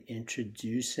begin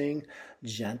introducing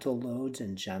gentle loads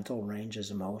and gentle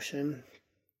ranges of motion.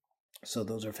 So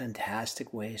those are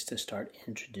fantastic ways to start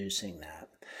introducing that.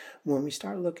 When we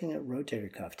start looking at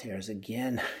rotator cuff tears,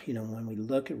 again, when we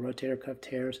look at rotator cuff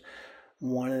tears,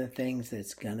 one of the things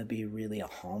that's going to be really a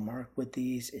hallmark with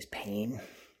these is pain.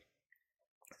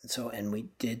 And we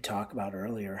did talk about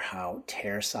earlier how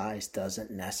tear size doesn't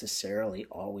necessarily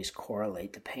always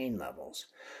correlate to pain levels.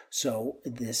 So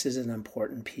this is an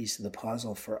important piece of the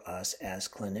puzzle for us as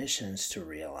clinicians to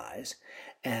realize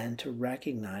and to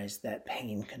recognize that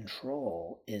pain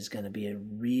control is going to be a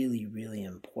really, really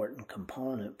important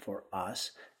component for us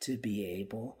to be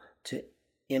able to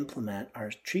implement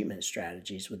our treatment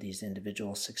strategies with these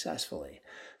individuals successfully.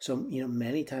 So,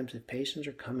 many times if patients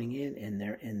are coming in and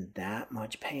they're in that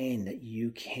much pain that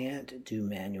you can't do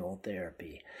manual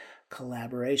therapy,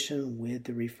 collaboration with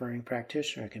the referring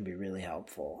practitioner can be really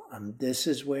helpful. This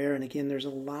is where, and again, there's a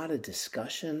lot of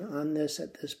discussion on this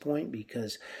at this point,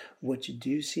 because what you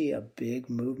do see a big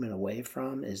movement away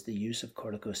from is the use of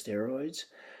corticosteroids.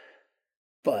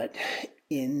 But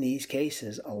in these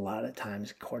cases, a lot of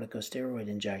times corticosteroid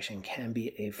injection can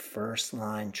be a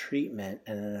first-line treatment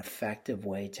and an effective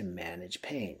way to manage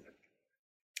pain.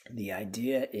 The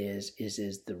idea is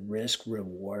the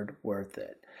risk-reward worth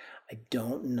it? I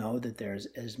don't know that there's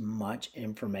as much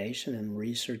information, and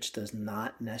research does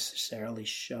not necessarily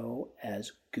show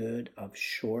as good of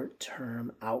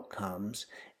short-term outcomes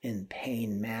in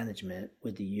pain management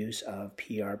with the use of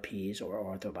PRPs or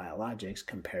orthobiologics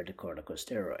compared to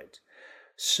corticosteroids.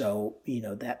 So,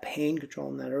 that pain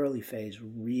control in that early phase,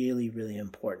 really, really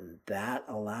important. That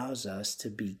allows us to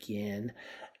begin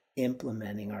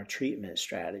implementing our treatment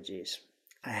strategies.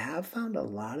 I have found a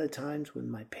lot of times with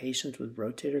my patients with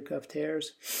rotator cuff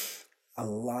tears, a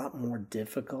lot more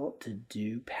difficult to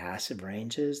do passive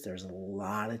ranges. There's a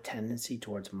lot of tendency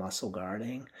towards muscle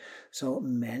guarding. So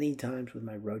many times with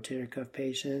my rotator cuff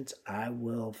patients, I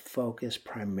will focus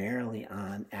primarily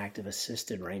on active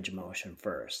assisted range of motion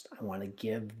first. I want to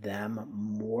give them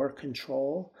more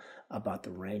control about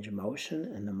the range of motion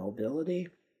and the mobility.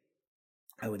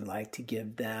 I would like to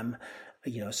give them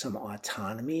some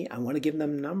autonomy. I want to give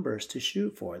them numbers to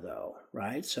shoot for, though,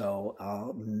 right? So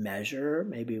I'll measure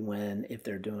if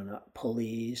they're doing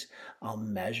pulleys, I'll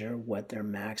measure what their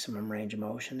maximum range of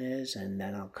motion is, and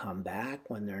then I'll come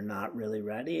back when they're not really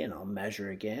ready, and I'll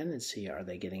measure again and see, are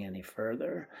they getting any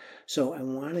further? So I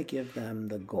want to give them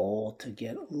the goal to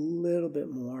get a little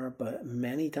bit more, but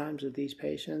many times with these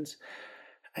patients,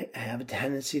 I have a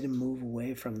tendency to move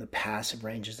away from the passive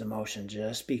ranges of motion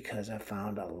just because I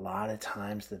found a lot of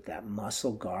times that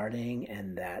muscle guarding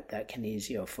and that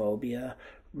kinesiophobia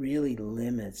really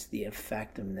limits the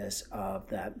effectiveness of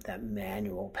that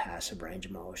manual passive range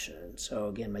of motion. So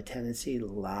again, my tendency a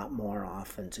lot more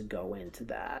often to go into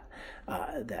that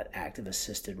active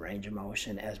assisted range of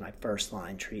motion as my first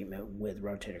line treatment with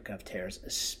rotator cuff tears,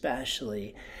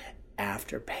 especially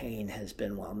after pain has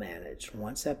been well managed.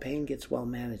 Once that pain gets well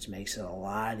managed, it makes it a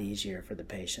lot easier for the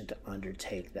patient to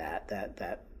undertake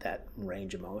that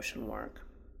range of motion work.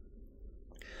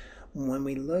 When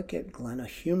we look at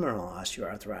glenohumeral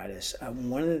osteoarthritis,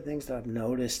 one of the things that I've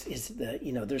noticed is that,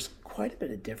 there's quite a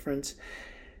bit of difference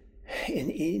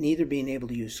in either being able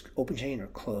to use open chain or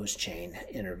closed chain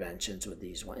interventions with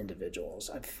these individuals.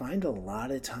 I find a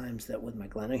lot of times that with my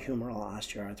glenohumeral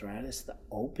osteoarthritis, the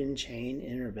open chain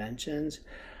interventions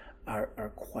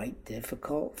are quite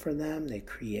difficult for them. They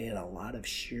create a lot of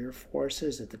shear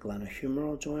forces at the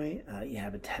glenohumeral joint. You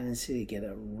have a tendency to get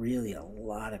a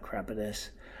lot of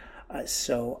crepitus.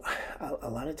 So a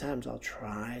lot of times I'll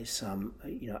try some,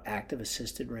 active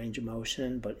assisted range of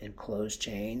motion, but in closed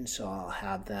chain. So I'll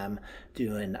have them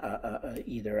doing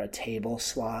either a table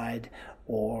slide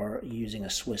or using a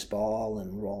Swiss ball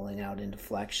and rolling out into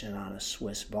flexion on a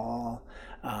Swiss ball.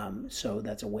 So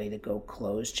that's a way to go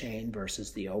closed chain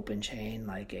versus the open chain,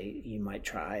 like you might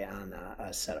try on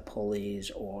a set of pulleys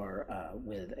or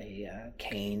with a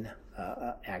cane,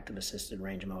 active assisted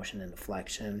range of motion into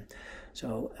flexion.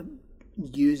 So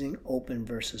using open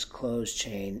versus closed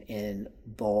chain in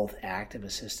both active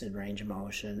assisted range of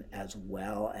motion as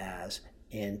well as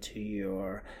into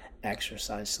your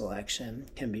exercise selection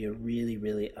can be a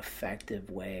really effective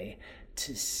way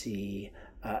to see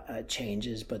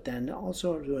changes, but then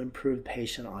also to improve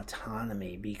patient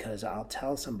autonomy, because I'll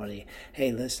tell somebody,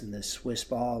 hey, listen, this Swiss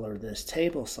ball or this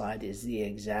table slide is the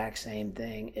exact same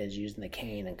thing as using the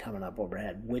cane and coming up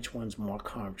overhead. Which one's more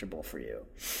comfortable for you?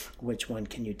 Which one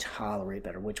can you tolerate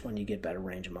better? Which one you get better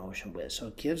range of motion with? So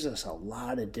it gives us a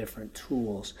lot of different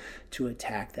tools to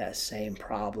attack that same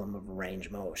problem of range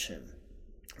motion,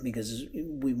 because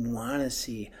we want to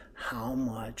see how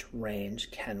much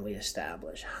range can we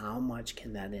establish, how much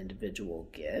can that individual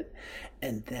get,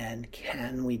 and then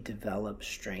can we develop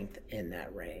strength in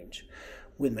that range.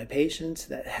 With my patients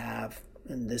that have,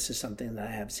 and this is something that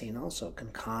I have seen also,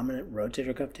 concomitant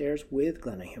rotator cuff tears with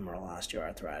glenohumeral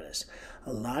osteoarthritis,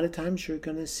 a lot of times you're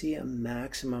going to see a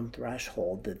maximum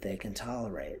threshold that they can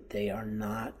tolerate. They are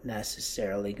not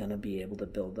necessarily going to be able to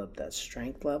build up that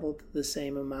strength level to the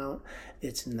same amount.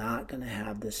 It's not going to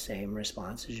have the same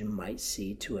response as you might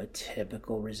see to a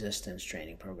typical resistance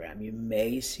training program. You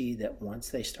may see that once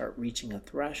they start reaching a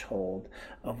threshold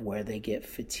of where they get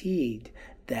fatigued,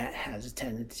 that has a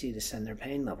tendency to send their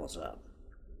pain levels up.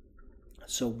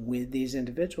 So with these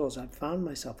individuals, I've found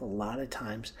myself a lot of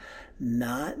times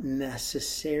not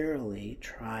necessarily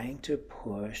trying to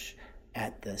push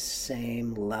at the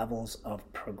same levels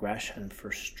of progression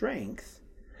for strength,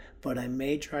 but I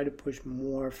may try to push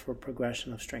more for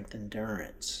progression of strength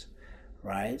endurance,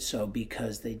 right? So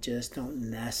because they just don't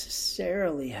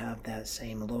necessarily have that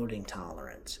same loading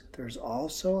tolerance. There's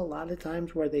also a lot of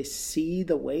times where they see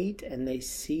the weight and they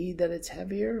see that it's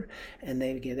heavier and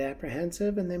they get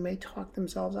apprehensive and they may talk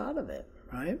themselves out of it,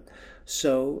 right?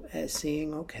 So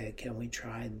seeing, okay, can we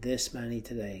try this many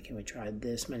today? Can we try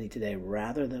this many today?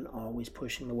 Rather than always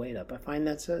pushing the weight up. I find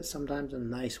that's sometimes a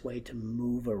nice way to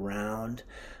move around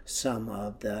some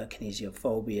of the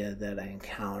kinesiophobia that I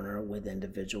encounter with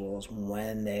individuals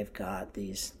when they've got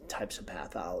these types of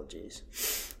pathologies.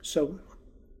 So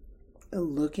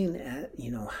looking at,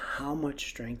 how much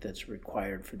strength that's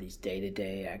required for these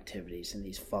day-to-day activities and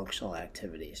these functional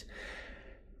activities.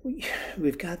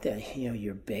 We've got that,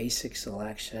 your basic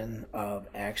selection of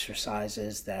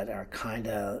exercises that are kind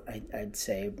of, I'd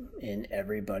say, in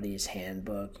everybody's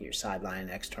handbook, your sideline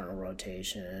external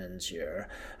rotations, your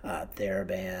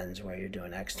TheraBands where you're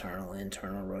doing external,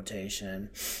 internal rotation.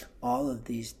 All of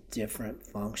these different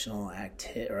functional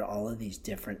or all of these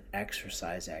different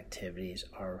exercise activities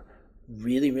are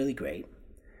really great.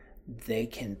 They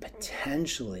can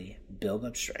potentially build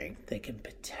up strength. They can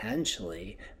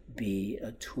potentially be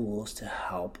tools to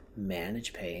help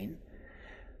manage pain,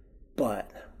 but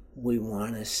we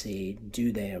want to see,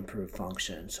 do they improve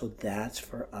function? So that's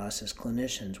for us as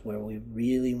clinicians where we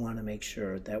really want to make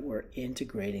sure that we're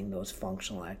integrating those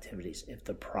functional activities. If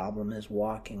the problem is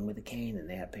walking with a cane and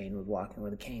they have pain with walking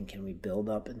with a cane, can we build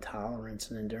up intolerance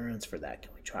and endurance for that?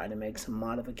 Can we try to make some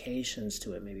modifications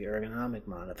to it, maybe ergonomic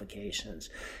modifications?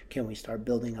 Can we start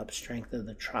building up strength of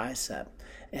the tricep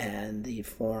and the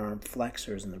forearm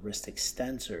flexors and the wrist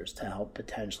extensors to help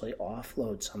potentially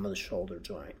offload some of the shoulder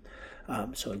joint?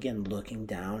 So again, looking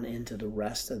down into the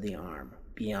rest of the arm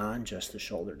beyond just the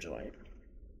shoulder joint.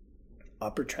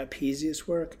 Upper trapezius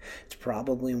work, it's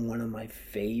probably one of my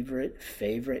favorite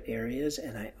areas,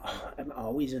 and I'm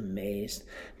always amazed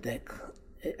that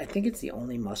I think it's the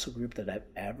only muscle group that I've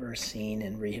ever seen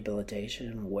in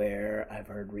rehabilitation where I've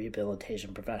heard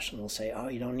rehabilitation professionals say, oh,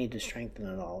 you don't need to strengthen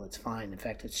it all, it's fine. In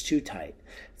fact, it's too tight.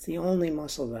 It's the only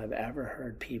muscle that I've ever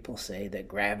heard people say that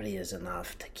gravity is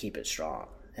enough to keep it strong,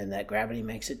 and that gravity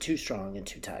makes it too strong and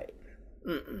too tight.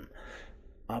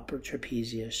 upper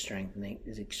trapezius strengthening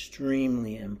is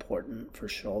extremely important for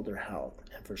shoulder health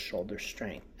and for shoulder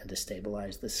strength and to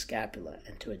stabilize the scapula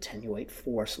and to attenuate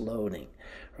force loading,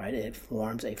 right? It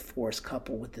forms a force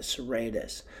couple with the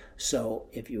serratus. So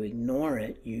if you ignore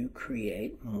it, you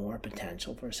create more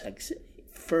potential for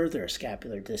further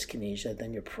scapular dyskinesia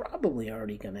than you're probably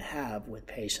already going to have with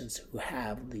patients who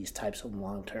have these types of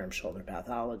long-term shoulder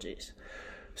pathologies.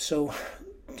 So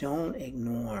don't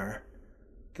ignore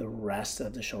the rest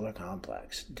of the shoulder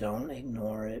complex. Don't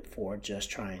ignore it for just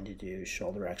trying to do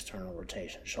shoulder external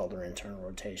rotation, shoulder internal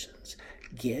rotations.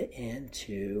 Get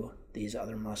into these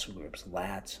other muscle groups,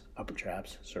 lats, upper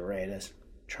traps, serratus,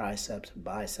 triceps,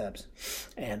 biceps,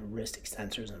 and wrist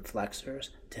extensors and flexors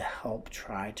to help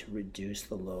try to reduce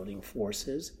the loading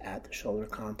forces at the shoulder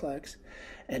complex.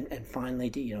 And finally,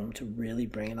 to really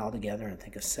bring it all together, and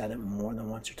think I've said it more than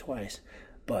once or twice,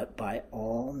 but by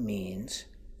all means,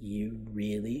 you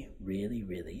really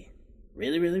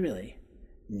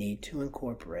need to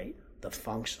incorporate the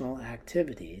functional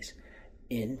activities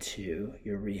into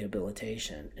your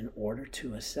rehabilitation in order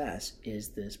to assess, is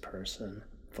this person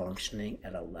functioning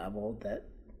at a level that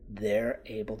they're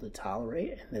able to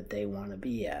tolerate and that they want to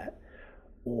be at,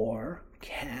 or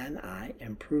can I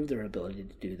improve their ability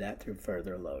to do that through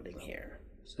further loading here?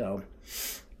 So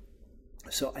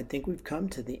I think we've come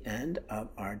to the end of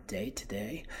our day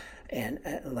today. And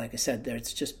like I said,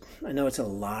 I know it's a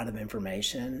lot of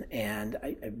information, and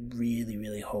I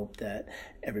really hope that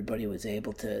everybody was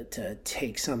able to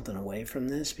take something away from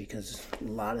this, because a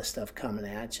lot of stuff coming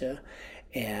at you,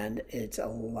 and it's a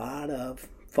lot of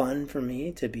fun for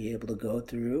me to be able to go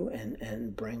through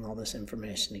and bring all this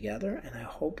information together. And I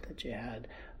hope that you had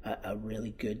a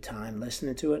really good time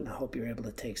listening to it, and I hope you're able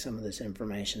to take some of this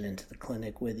information into the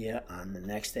clinic with you on the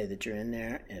next day that you're in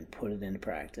there and put it into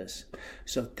practice.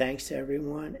 So thanks to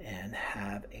everyone, and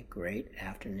have a great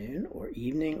afternoon or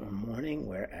evening or morning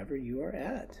wherever you are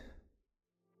at.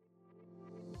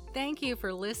 Thank you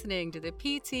for listening to the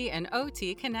PT and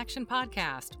OT Connection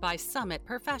podcast by Summit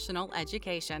Professional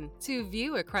Education. To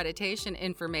view accreditation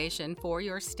information for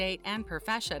your state and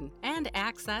profession and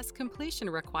access completion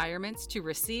requirements to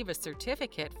receive a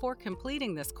certificate for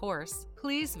completing this course,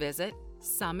 please visit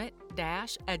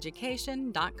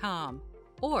summit-education.com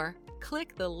or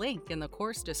click the link in the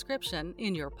course description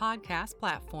in your podcast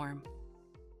platform.